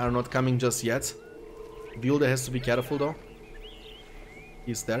pikemen are not coming just yet. Builder has to be careful though.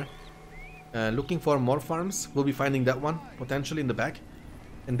 He's there. Looking for more farms. We'll be finding that one potentially in the back,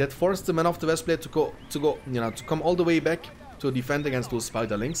 and that forced the Man of the West player to come all the way back to defend against those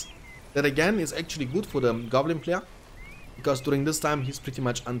spiderlings. That again is actually good for the Goblin player, because during this time he's pretty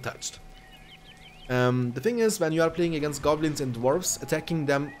much untouched. The thing is, when you are playing against goblins and dwarves, attacking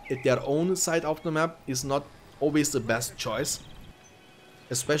them at their own side of the map is not always the best choice,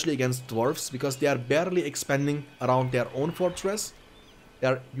 especially against dwarves, because they are barely expanding around their own fortress. They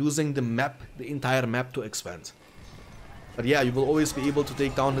are using the map, the entire map, to expand. But yeah, you will always be able to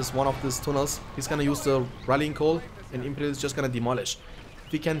take down this one of these tunnels. He's gonna use the rallying call, and Imperialist is just gonna demolish.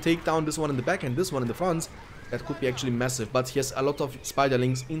 If he can take down this one in the back and this one in the front, that could be actually massive. But he has a lot of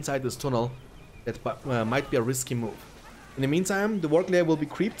spiderlings inside this tunnel. That might be a risky move. In the meantime, the war layer will be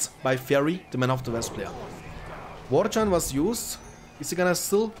creeped by Ferry, the Man of the West player. Warchan was used. Is he gonna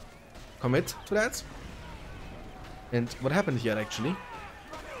still commit to that? And what happened here actually?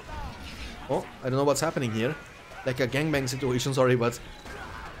 Oh, I don't know what's happening here. Like a gangbang situation, sorry, but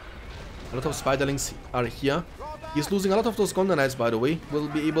a lot of spiderlings are here. He's losing a lot of those Gondor Knights, by the way. Will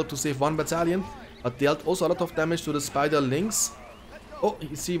be able to save one battalion, but dealt also a lot of damage to the spiderlings. Oh,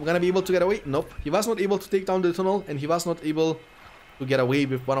 is he gonna be able to get away? Nope. He was not able to take down the tunnel, and he was not able to get away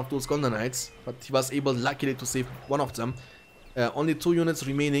with one of those Gondor Knights, but he was able, luckily, to save one of them. Only 2 units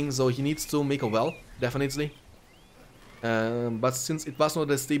remaining, so he needs to make a well, definitely. But since it was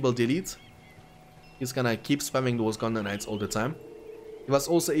not a stable delete, he's gonna keep spamming those Gondor Knights all the time. He was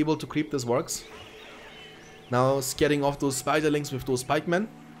also able to creep this works. Now scaring off those spiderlings with those pikemen.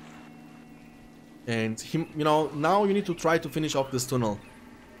 And him, you know, now you need to try to finish off this tunnel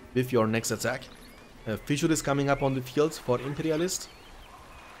with your next attack. Fissure is coming up on the field for Imperialist.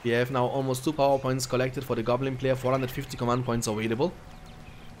 We have now almost 2 power points collected for the Goblin player, 450 command points available.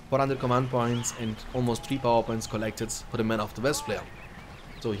 400 command points and almost 3 power points collected for the Man of the West player.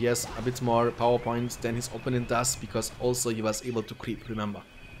 So he has a bit more power points than his opponent does, because also he was able to creep, remember.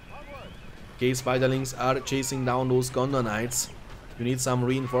 Okay, spiderlings are chasing down those Gondor Knights. You need some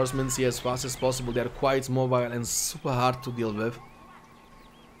reinforcements here as fast as possible. They are quite mobile and super hard to deal with.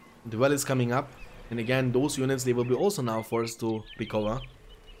 The well is coming up, and again those units, they will be also now forced to recover.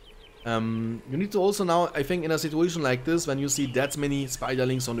 You need to also now, I think, in a situation like this, when you see that many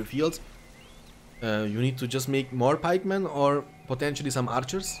spiderlings on the field, you need to just make more pikemen or potentially some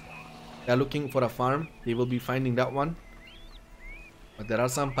archers. They are looking for a farm. They will be finding that one. But there are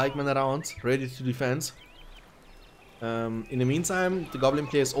some pikemen around, ready to defend. In the meantime, the Goblin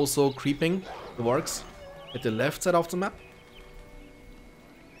player is also creeping the works at the left side of the map.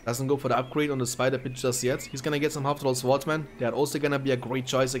 Doesn't go for the upgrade on the spider pit just yet. He's gonna get some half-troll swordsmen. They are also gonna be a great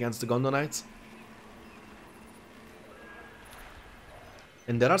choice against the Gondor Knights.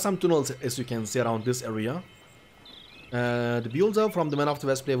 And there are some tunnels, as you can see, around this area. The builder from the Man of the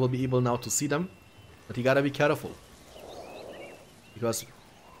West player will be able now to see them, but you gotta be careful, because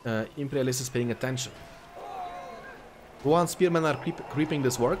Imperialist is paying attention. Rohan Spearmen are creeping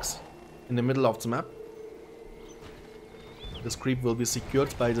this works in the middle of the map. This creep will be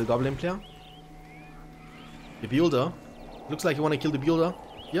secured by the Goblin player. The builder. Looks like you want to kill the builder.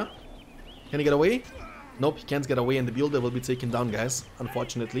 Yeah. Can he get away? Nope, he can't get away, and the builder will be taken down, guys.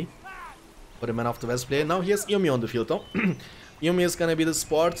 Unfortunately. For the Man of the West player. Now here's Iomi on the field, though. Iomi is gonna be the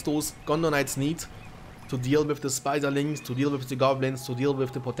support those Gondor Knights need to deal with the Spiderlings, to deal with the Goblins, to deal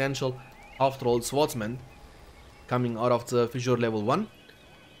with the potential half-troll swordsmen coming out of the fissure level 1.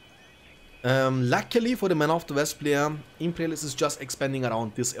 Luckily for the Man of the West player, Imperialist is just expanding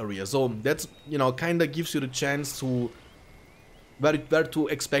around this area. So that, you know, kinda gives you the chance to where to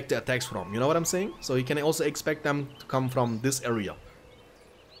expect the attacks from, you know what I'm saying? So you can also expect them to come from this area.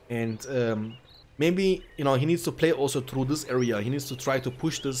 And maybe, you know, he needs to play also through this area. He needs to try to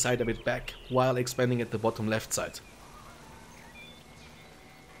push this side a bit back while expanding at the bottom left side.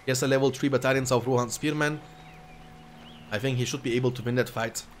 Here's a level 3 battalions of Rohan Spearmen. I think he should be able to win that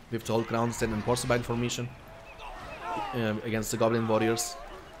fight with the whole ground stand and porcupine formation against the Goblin warriors.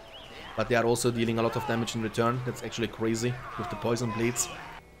 But they are also dealing a lot of damage in return. That's actually crazy with the poison blades.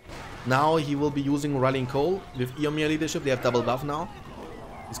 Now he will be using Rallying Call with Iomi leadership. They have double buff now.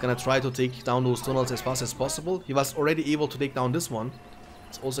 He's gonna try to take down those tunnels as fast as possible. He was already able to take down this one.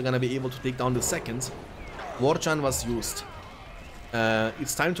 He's also gonna be able to take down the second. Warchan was used.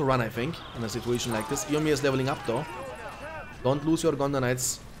 It's time to run, I think, in a situation like this. Iomi is leveling up though. Don't lose your Gondor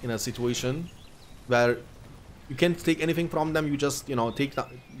Knights in a situation where you can't take anything from them. You just, you know,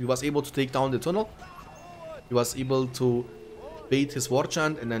 he was able to take down the tunnel. He was able to bait his war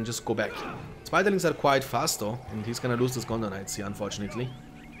chant and then just go back. Spiderlings are quite fast though, and he's gonna lose this Gondor Knights here, unfortunately.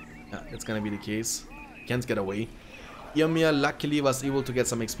 Yeah, that's gonna be the case. Can't get away. Iomi luckily was able to get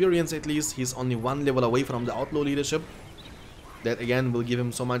some experience at least. He's only 1 level away from the outlaw leadership. That again will give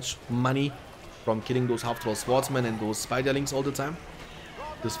him so much money from killing those half-troll swordsmen and those spiderlings all the time.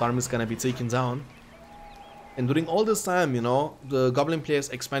 This farm is gonna be taken down. And during all this time, you know, the Goblin player is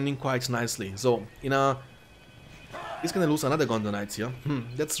expanding quite nicely. So, he's gonna lose another Gondor Knights here.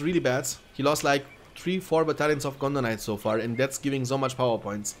 That's really bad. He lost like 3-4 battalions of Gondor Knights so far, and that's giving so much power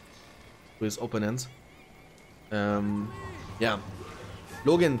points to his opponent. Yeah.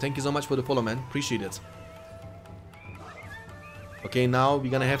 Logan, thank you so much for the follow, man. Appreciate it. Okay, now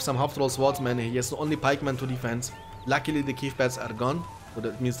we're gonna have some half-troll swordsmen. He has only pikemen to defend. Luckily, the cave bats are gone. So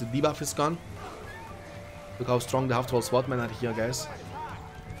that means the debuff is gone. Look how strong the half-troll swordsmen are here, guys.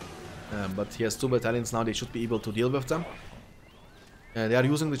 But he has 2 battalions now. They should be able to deal with them. They are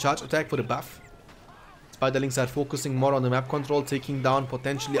using the charge attack for the buff. Spiderlings are focusing more on the map control, taking down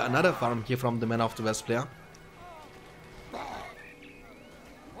potentially another farm here from the Man of the West player.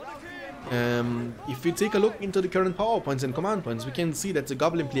 If we take a look into the current power points and command points, we can see that the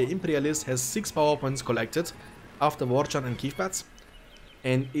Goblin player Imperialist has 6 power points collected after Warchan and Keef Bats,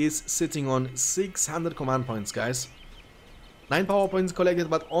 and is sitting on 600 command points, guys. 9 power points collected,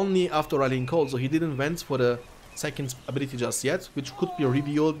 but only after Rallying Call, so he didn't went for the second ability just yet, which could be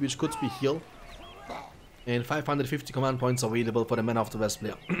revealed, which could be healed. And 550 command points available for the Man of the West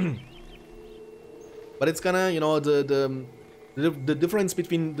player. But it's gonna, you know, the difference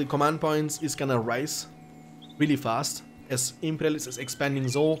between the command points is gonna rise really fast as Imperialist is expanding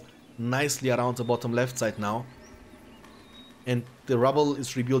so nicely around the bottom left side now. And the rubble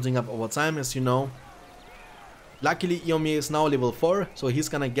is rebuilding up over time, as you know. Luckily, Iomi is now level 4, so he's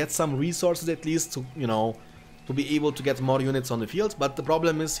gonna get some resources at least to, you know, to be able to get more units on the field. But the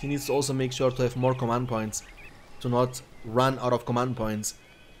problem is he needs to also make sure to have more command points, to not run out of command points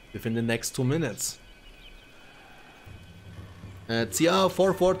within the next 2 minutes.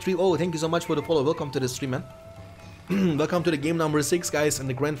 Tia4430, thank you so much for the follow. Welcome to the stream, man. Welcome to the game number 6, guys, and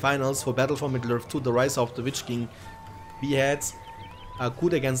the grand finals for Battle for Middle-earth 2, the Rise of the Witch King. We had a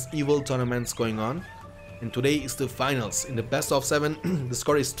Good Against Evil tournaments going on, and today is the finals. In the best of 7, the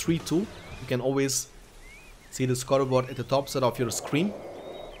score is 3-2. You can always see the scoreboard at the top side of your screen.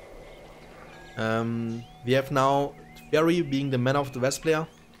 We have now Ferry being the Man of the West player,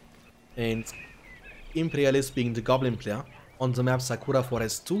 and Imperialist being the Goblin player on the map Sakura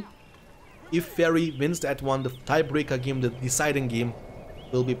Forest 2. If Ferry wins that one, the tiebreaker game, the deciding game,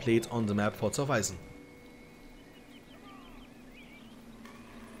 will be played on the map Forts of Eisen.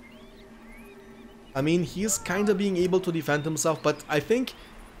 I mean, he's kinda being able to defend himself, but I think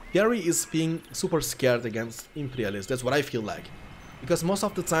Ferry is being super scared against Imperialist. That's what I feel like. Because most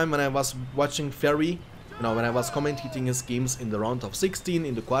of the time when I was watching Ferry, you know, when I was commentating his games in the round of 16,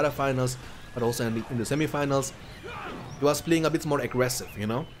 in the quarterfinals, but also in the semifinals, he was playing a bit more aggressive, you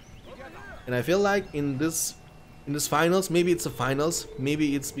know? And I feel like in this finals, maybe it's the finals,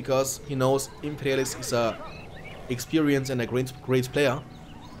 maybe it's because he knows Imperialist is a experience and a great player,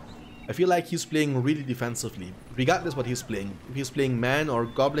 I feel like he's playing really defensively, regardless what he's playing. If he's playing man or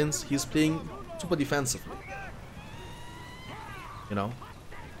goblins, he's playing super defensively. You know?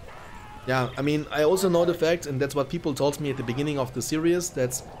 Yeah, I mean, I also know the fact, and that's what people told me at the beginning of the series,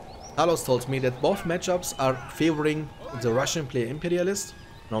 that Carlos told me that both matchups are favoring the Russian player Imperialist.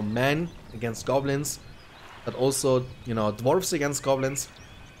 You know, man against goblins, but also, you know, dwarves against goblins.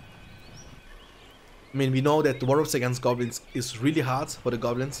 I mean, we know that dwarves against goblins is really hard for the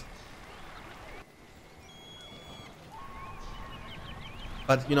goblins.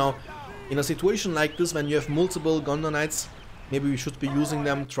 But, you know, in a situation like this, when you have multiple Gondor Knights, maybe we should be using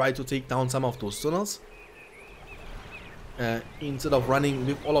them, try to take down some of those tunnels. Instead of running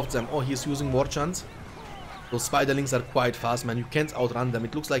with all of them. Oh, he's using War Chant. Those spiderlings are quite fast, man. You can't outrun them.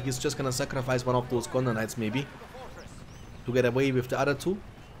 It looks like he's just gonna sacrifice one of those Gondor Knights, maybe, to get away with the other two.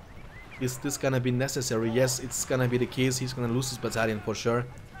 Is this gonna be necessary? Yes, it's gonna be the case. He's gonna lose his battalion for sure.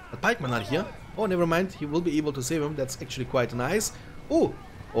 But pikemen are here. Oh, never mind. He will be able to save him. That's actually quite nice. Oh,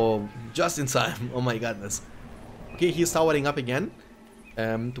 just in time. Oh my goodness. Okay, he's towering up again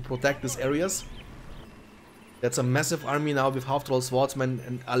to protect these areas. That's a massive army now with half-troll swordsmen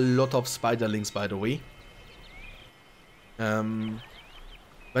and a lot of spiderlings, by the way. When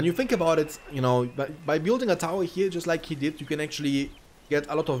you think about it, you know, by building a tower here, just like he did, you can actually get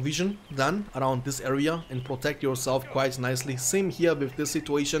a lot of vision done around this area and protect yourself quite nicely. Same here with this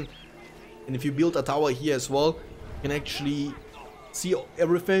situation. And if you build a tower here as well, you can actually see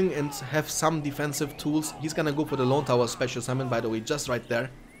everything and have some defensive tools. He's gonna go for the Lone Tower special summon, by the way, just right there,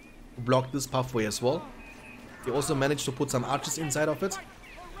 to block this pathway as well. He also managed to put some archers inside of it.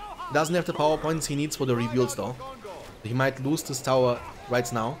 Doesn't have the power points he needs for the rebuilds though. He might lose this tower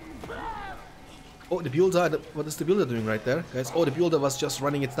right now. Oh, the builder, what is the builder doing right there, guys? Oh, the builder was just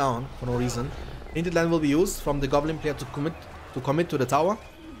running it down for no reason. Painted land will be used from the goblin player to commit to the tower.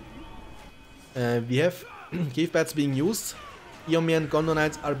 We have cave bats being used. Eomer and Gondor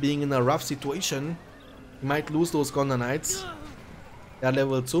Knights are being in a rough situation. He might lose those Gondor Knights. They are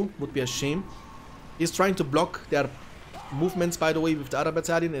level 2, would be a shame. He's trying to block their movements, by the way, with the other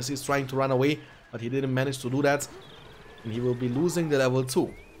battalion as he's trying to run away, but he didn't manage to do that. And he will be losing the level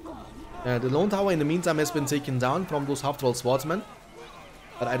 2. The Lone Tower in the meantime has been taken down from those half-troll swordsmen.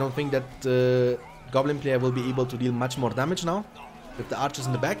 But I don't think that the goblin player will be able to deal much more damage now with the archers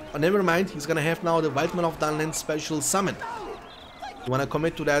in the back. Oh, never mind, he's gonna have now the Wildman of Dunland special summon. You wanna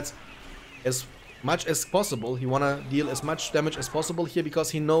commit to that as much as possible. He wanna deal as much damage as possible here,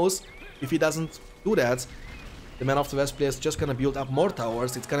 because he knows if he doesn't do that, the Man of the West player is just gonna build up more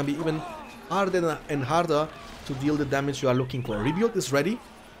towers. It's gonna be even harder and harder to deal the damage you are looking for. Rebuild is ready.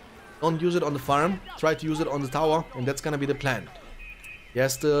 Don't use it on the farm. Try to use it on the tower, and that's gonna be the plan. He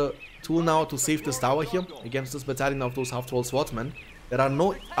has the tool now to save this tower here against this battalion of those half-troll swordsmen. There are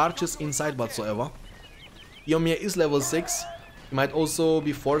no archers inside whatsoever. Eomer is level 6. He might also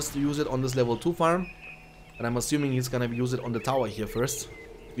be forced to use it on this level 2 farm. But I'm assuming he's gonna use it on the tower here first,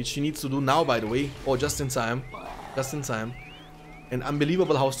 which he needs to do now, by the way. Oh, just in time. Just in time. And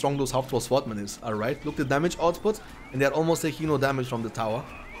unbelievable how strong those half-troll swordsmen are, right? Look at the damage output, and they're almost taking no damage from the tower.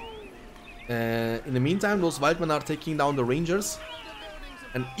 In the meantime, those Wildmen are taking down the Rangers.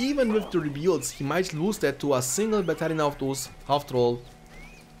 And even with the rebuilds, he might lose that to a single battalion of those half-troll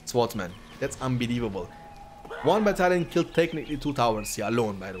swordsmen. That's unbelievable. One battalion killed technically 2 towers here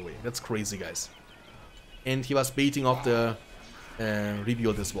alone, by the way. That's crazy, guys. And he was baiting off the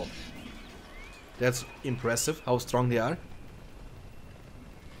rebuild as well. That's impressive how strong they are.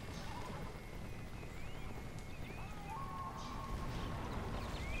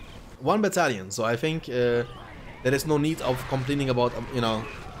 One battalion, so I think there is no need of complaining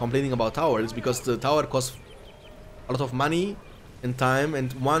about towers, because the tower costs a lot of money and time,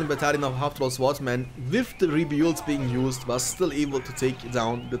 and one battalion of half-troll swordsmen with the rebuilds being used was still able to take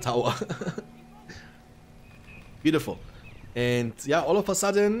down the tower. Beautiful. And yeah, all of a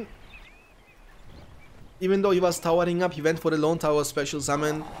sudden, even though he was towering up, he went for the Lone Tower special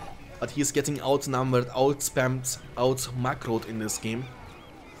summon, but he's getting outnumbered, outspammed, out-macroed in this game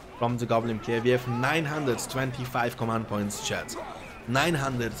from the goblin player. We have 925 command points, chat.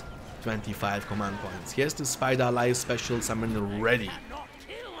 925 command points. He has the Spider Ally special summon ready,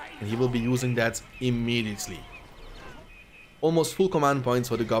 and he will be using that immediately. Almost full command points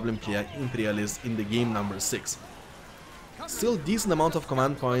for the goblin player Imperialist in the game number 6. Still decent amount of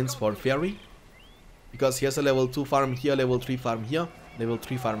command points for Fairy, because he has a level 2 farm here, level 3 farm here, level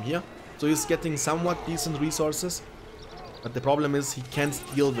 3 farm here. So he's getting somewhat decent resources, but the problem is he can't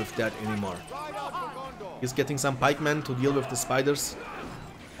deal with that anymore. He's getting some pikemen to deal with the spiders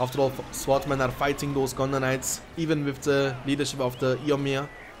After all, Swordmen are fighting those Gondor Knights. Even with the leadership of the Eomer,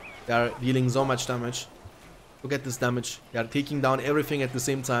 they are dealing so much damage. Look at this damage. They are taking down everything at the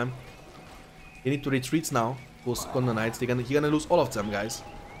same time. They need to retreat now, those Gondor Knights. You're gonna lose all of them, guys.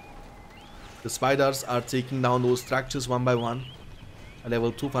 The spiders are taking down those structures one by one. A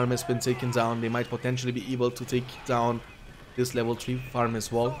level 2 farm has been taken down. They might potentially be able to take down this level 3 farm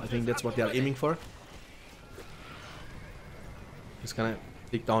as well. I think that's what they are aiming for. He's gonna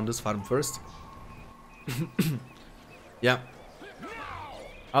take down this farm first. Yeah.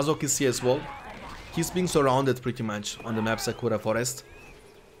 Azog is here as well. He's being surrounded pretty much on the map Sakura Forest.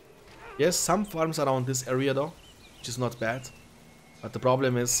 Yes, some farms around this area though, which is not bad. But the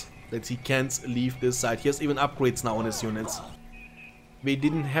problem is that he can't leave this side. He has even upgrades now on his units. We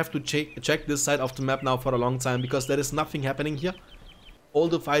didn't have to check this side of the map now for a long time because there is nothing happening here. All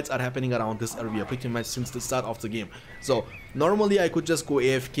the fights are happening around this area pretty much since the start of the game. So normally I could just go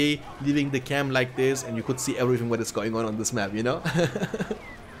AFK, leaving the camp like this, and you could see everything what is going on this map, you know?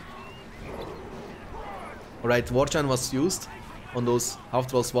 Alright, Warchan was used on those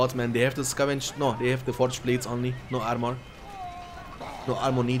half-troll swordsmen. They have the scavenge, no, they have the forged blades only, no armor. No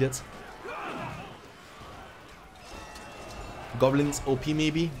armor needed. Goblins OP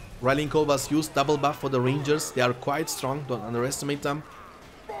maybe. Rallying Call was used, double buff for the rangers. They are quite strong, don't underestimate them.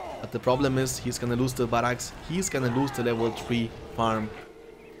 But the problem is he's gonna lose the barracks, he's gonna lose the level 3 farm.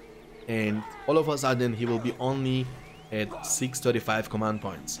 And all of a sudden he will be only at 635 command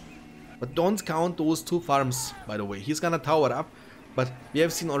points. But don't count those 2 farms, by the way. He's gonna tower up, but we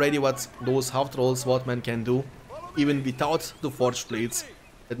have seen already what those half-troll swordmen can do. Even without the forged blades.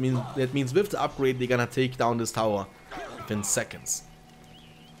 That means with the upgrade they're gonna take down this tower within seconds.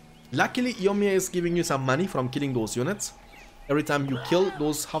 Luckily, Eomer is giving you some money from killing those units. Every time you kill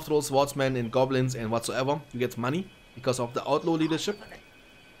those half-troll swordsmen and goblins and whatsoever, you get money because of the outlaw leadership.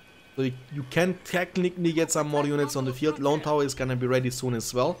 So you can technically get some more units on the field. Lone Tower is gonna be ready soon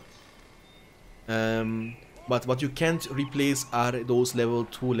as well. But what you can't replace are those level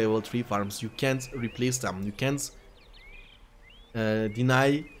 2, level 3 farms. You can't replace them. You can't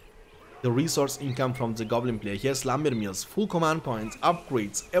deny the resource income from the goblin player. He has lumber mills, full command points,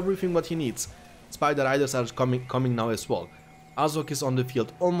 upgrades, everything what he needs. Spider Riders are coming now as well. Azog is on the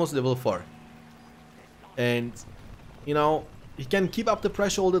field, almost level 4. And, you know, he can keep up the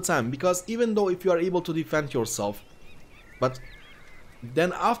pressure all the time. Because even though if you are able to defend yourself, but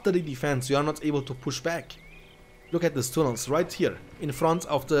then after the defense you are not able to push back. Look at these tunnels right here, in front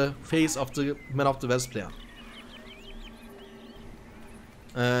of the face of the Man of the West player.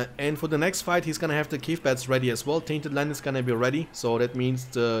 And for the next fight he's gonna have the cave beds ready as well. Tainted Land is gonna be ready, so that means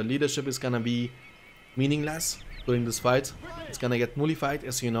the leadership is gonna be meaningless during this fight. It's gonna get nullified,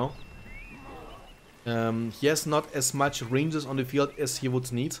 as you know. He has not as much ranges on the field as he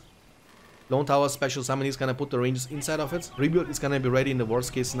would need. Lone Tower special summon is gonna put the ranges inside of it. Rebuild is gonna be ready in the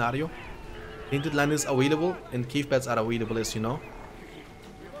worst case scenario. Tainted Land is available and cave beds are available, as you know.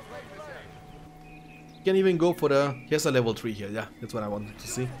 You can even go for the... Here's a level 3 here, yeah, that's what I wanted to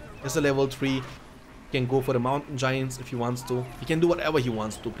see. Here's a level 3. You can go for the mountain giants if he wants to. He can do whatever he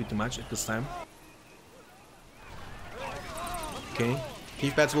wants to pretty much at this time. Okay,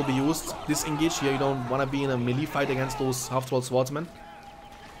 cave beds will be used. Disengage here, you don't want to be in a melee fight against those half-troll swordsmen.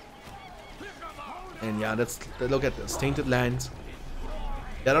 And yeah, look at this, Tainted Land.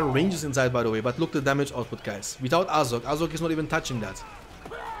 There are ranges inside, by the way, but look the damage output, guys. Without Azog, Azog is not even touching that.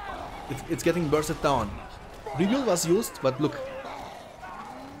 It's getting bursted down. Rebuild was used, but look.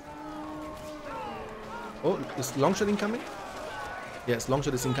 Oh, is Longshot incoming? Yes,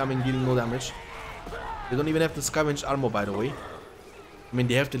 Longshot is incoming, dealing no damage. They don't even have the scavenged armor, by the way. I mean,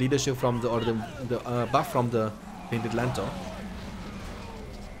 they have the leadership from the buff from the Tainted Land though.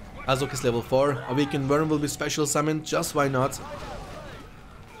 Azog is level 4. Awakened Worm will be special summoned, just why not?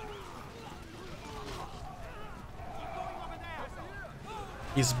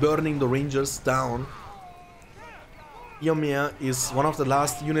 He's burning the rangers down. Eomer is one of the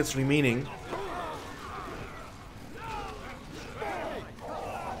last units remaining.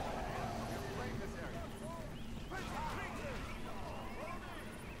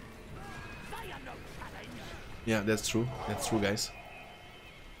 Yeah, that's true. That's true, guys.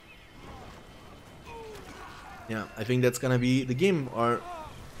 Yeah, I think that's gonna be the game. Or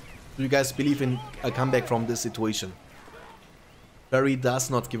do you guys believe in a comeback from this situation? Barry does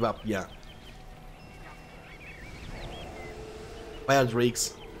not give up, yeah. Fire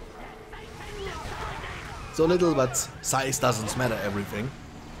Drakes. So little, but size doesn't matter everything.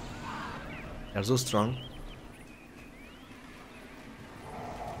 They're so strong.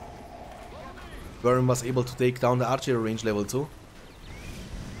 Worm was able to take down the archery range level 2.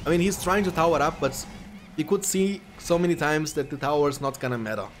 I mean, he's trying to tower up, but you could see so many times that the tower is not gonna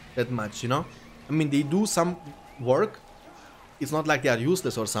matter that much, you know? I mean, they do some work. It's not like they are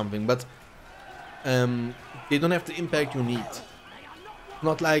useless or something, but they don't have the impact you need.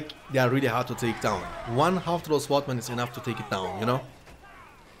 Not like they are really hard to take down. One half-throw swordman is enough to take it down, you know?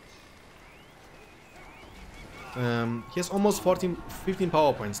 He has almost 15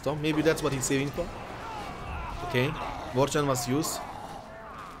 power points though. Maybe that's what he's saving for. Okay, Warchan was used.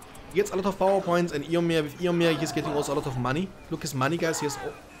 He gets a lot of power points, and Eomer, with Eomer he's getting also a lot of money. Look, his money, guys. He has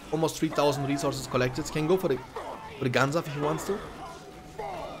almost 3,000 resources collected. Can go for the Ganzaf if he wants to.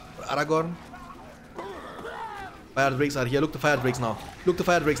 For Aragorn. Fire Drakes are here. Look, the Fire Drakes now. Look, the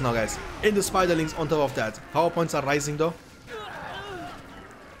Fire Drakes now, guys. And the Spiderlings on top of that. Power points are rising though.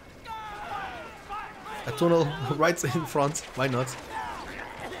 A tunnel right in front. Why not?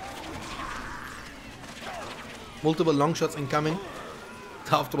 Multiple long shots incoming.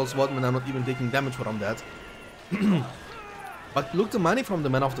 After all, swordmen are not even taking damage from that. But look, the money from the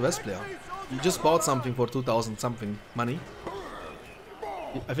Man of the West player. He just bought something for 2,000 something money.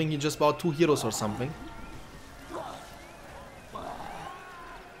 I think he just bought 2 heroes or something.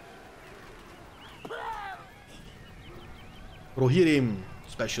 Rohirrim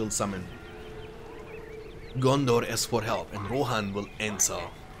special summon. Gondor asks for help and Rohan will answer.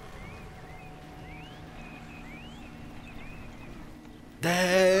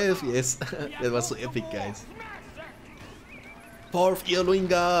 Death! Yes, that was so epic, guys. Porf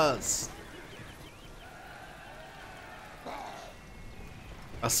Earlingas!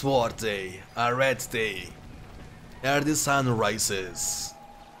 A sword day, a red day, ere the sun rises.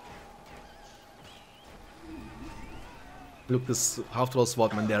 Look, this half-troll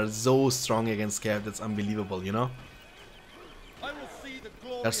swordmen, they are so strong against Cav, that's unbelievable, you know?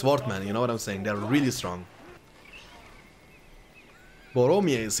 They're swordmen, you know what I'm saying? They're really strong.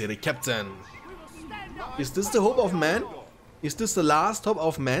 Boromir is here, the captain. Is this the hope of man? Is this the last hope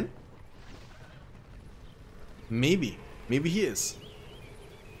of man? Maybe. Maybe he is.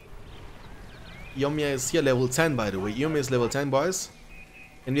 Eomer is here, level 10 by the way. Eomer is level 10, boys.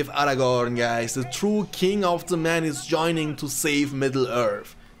 And we have Aragorn, guys. The true king of the man is joining to save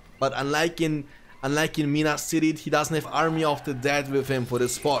Middle-earth. But unlike in Minas Tirith, he doesn't have army of the dead with him for the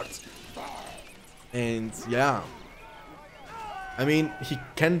sport. And yeah. I mean, he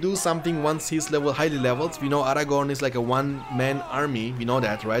can do something once he's highly leveled. We know Aragorn is like a one-man army. We know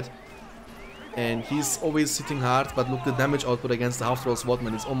that, right? And he's always hitting hard. But look, the damage output against the half-troll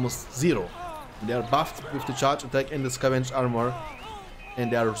swordman is almost 0. They are buffed with the charge attack and the scavenged armor. And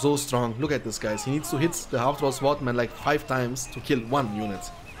they are so strong. Look at this, guys. He needs to hit the half-troll swordman like 5 times to kill 1 unit.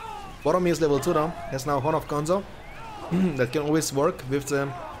 Boromir is level 2 now. Has now Horn of Gonzo. That can always work with the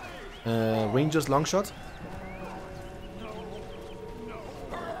Ranger's Longshot.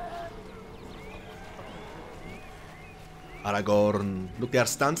 Aragorn. Look, they are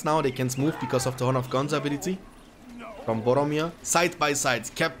stunned now. They can't move because of the Horn of Gonzo ability. From Boromir. Side by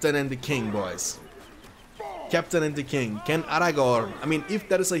side. Captain and the King, boys. Captain and the King. Can Aragorn... I mean, if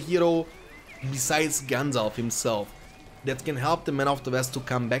there is a hero besides Gandalf himself that can help the Man of the West to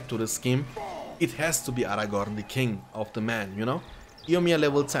come back to this game, it has to be Aragorn, the King of the Man, you know? Eomer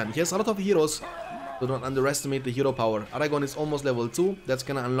level 10. He has a lot of heroes, so don't underestimate the hero power. Aragorn is almost level 2. That's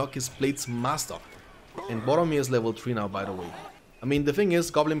gonna unlock his Blades Master. And Boromir is level 3 now, by the way. I mean, the thing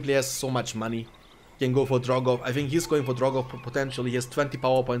is, Goblin player has so much money. He can go for Drogoth. I think he's going for Drogoth potentially. He has 20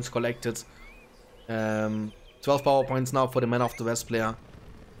 power points collected. 12 power points now for the Man of the West player.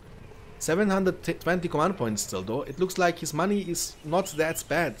 720 command points still though. It looks like his money is not that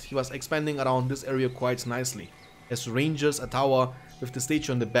bad. He was expanding around this area quite nicely. Has Rangers, a tower with the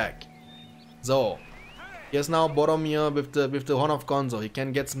statue on the back. So, here's now Boromir with the Horn of Gonzo. He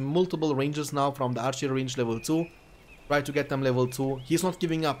can get multiple Rangers now from the Archer range level 2. Try to get them level 2. He's not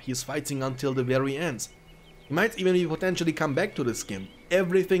giving up. He's fighting until the very end. He might even potentially come back to this game.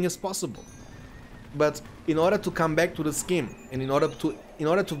 Everything is possible. But in order to come back to this game, and in order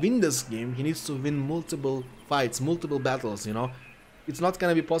to win this game, he needs to win multiple fights, multiple battles, you know. It's not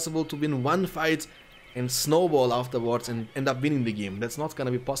gonna be possible to win one fight and snowball afterwards and end up winning the game. That's not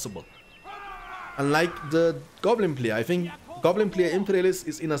gonna be possible. Unlike the Goblin player, I think Goblin player Imperialist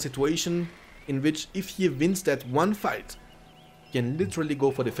is in a situation in which if he wins that one fight, he can literally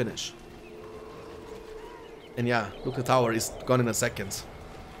go for the finish. And yeah, look, the tower is gone in a second.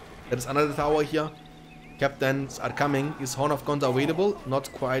 There is another tower here. Captains are coming. Is Horn of Gonzo available?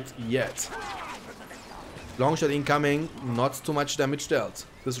 Not quite yet. Longshot incoming. Not too much damage dealt.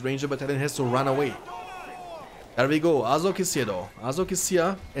 This Ranger battalion has to run away. There we go. Azog is here though. Azog is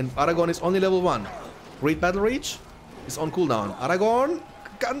here. And Aragorn is only level 1. Great Battle Rage is on cooldown. Aragorn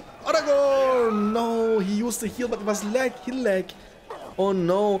Can Aragorn! No, he used the heal, but it was lag, heal lag. Oh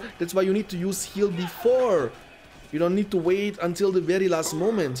no, that's why you need to use heal before. You don't need to wait until the very last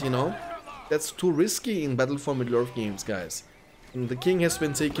moment, you know? That's too risky in Battle for Middle-earth games, guys. And the king has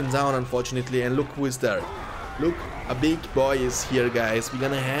been taken down, unfortunately, and look who is there. Look, a big boy is here, guys. We're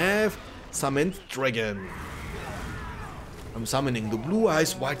gonna have Summoned Dragon. I'm summoning the Blue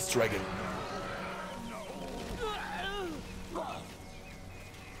Eyes White Dragon.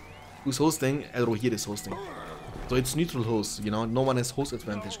 Who's hosting? Elrohir is hosting. So it's neutral host, you know, no one has host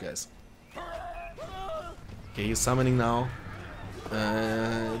advantage, guys. Okay, he's summoning now.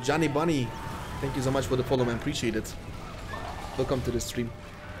 Johnny Bunny, thank you so much for the follow, man, appreciate it. Welcome to the stream.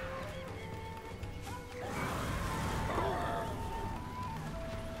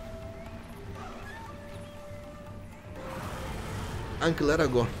 Uncle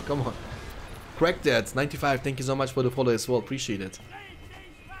Aragorn, come on. Crack that, 95, thank you so much for the follow as well, appreciate it.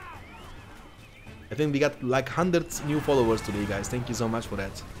 I think we got like 100 new followers today, guys, thank you so much for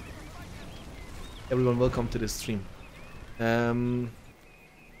that. Everyone, welcome to the stream.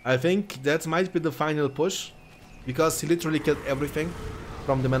 I think that might be the final push, because he literally killed everything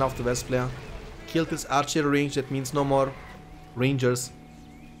from the Man of the West player. Killed his archer range, that means no more rangers.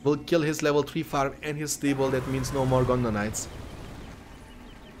 Will kill his level 3 farm and his stable, that means no more Gondor Knights.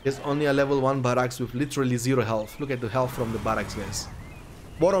 There's only a level 1 barracks with literally 0 health. Look at the health from the barracks, guys.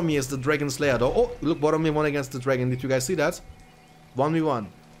 Boromir is the Dragon Slayer though. Oh, look, Boromir won against the dragon. Did you guys see that? 1v1.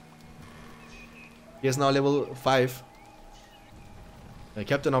 He is now level 5.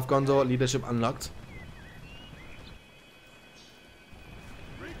 Captain of Gondor, leadership unlocked.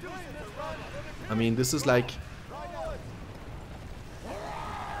 I mean, this is like...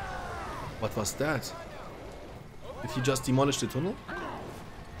 What was that? Did he just demolish the tunnel?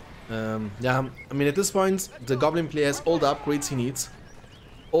 Yeah, I mean, at this point, the Goblin player has all the upgrades he needs.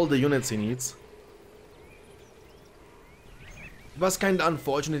 All the units he needs. It was kind of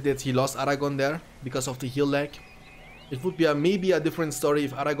unfortunate that he lost Aragorn there because of the heal lag. It would be maybe a different story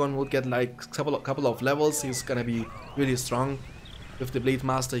if Aragorn would get like couple of levels. He's gonna be really strong. With the Blade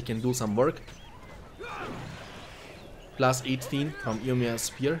Master he can do some work. Plus 18 from Eomer's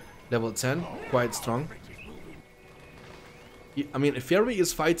Spear. Level 10. Quite strong. I mean, Fairy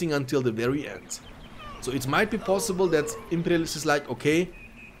is fighting until the very end. So it might be possible that Imperialist is like, okay,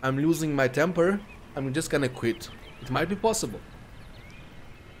 I'm losing my temper, I'm just gonna quit. It might be possible.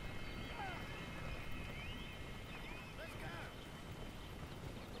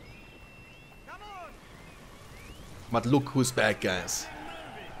 But look who's back, guys.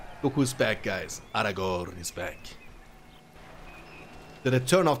 Look who's back, guys. Aragorn is back. The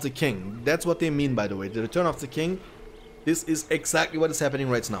return of the king. That's what they mean, by the way. The return of the king. This is exactly what is happening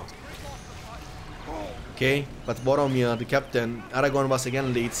right now. Okay, but Boromir, the captain, Aragorn was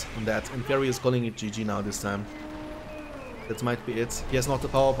again late on that, and Fairy is calling it GG now this time. That might be it. He has not the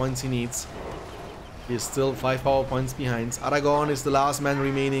power points he needs. He is still 5 power points behind. Aragorn is the last man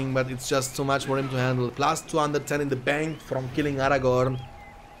remaining, but it's just too much for him to handle. Plus 210 in the bank from killing Aragorn.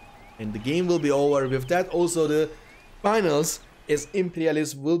 And the game will be over. With that, also the finals, as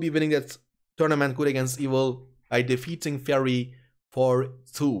Imperialist will be winning that tournament Good Against Evil by defeating Fairy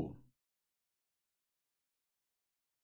 4-2.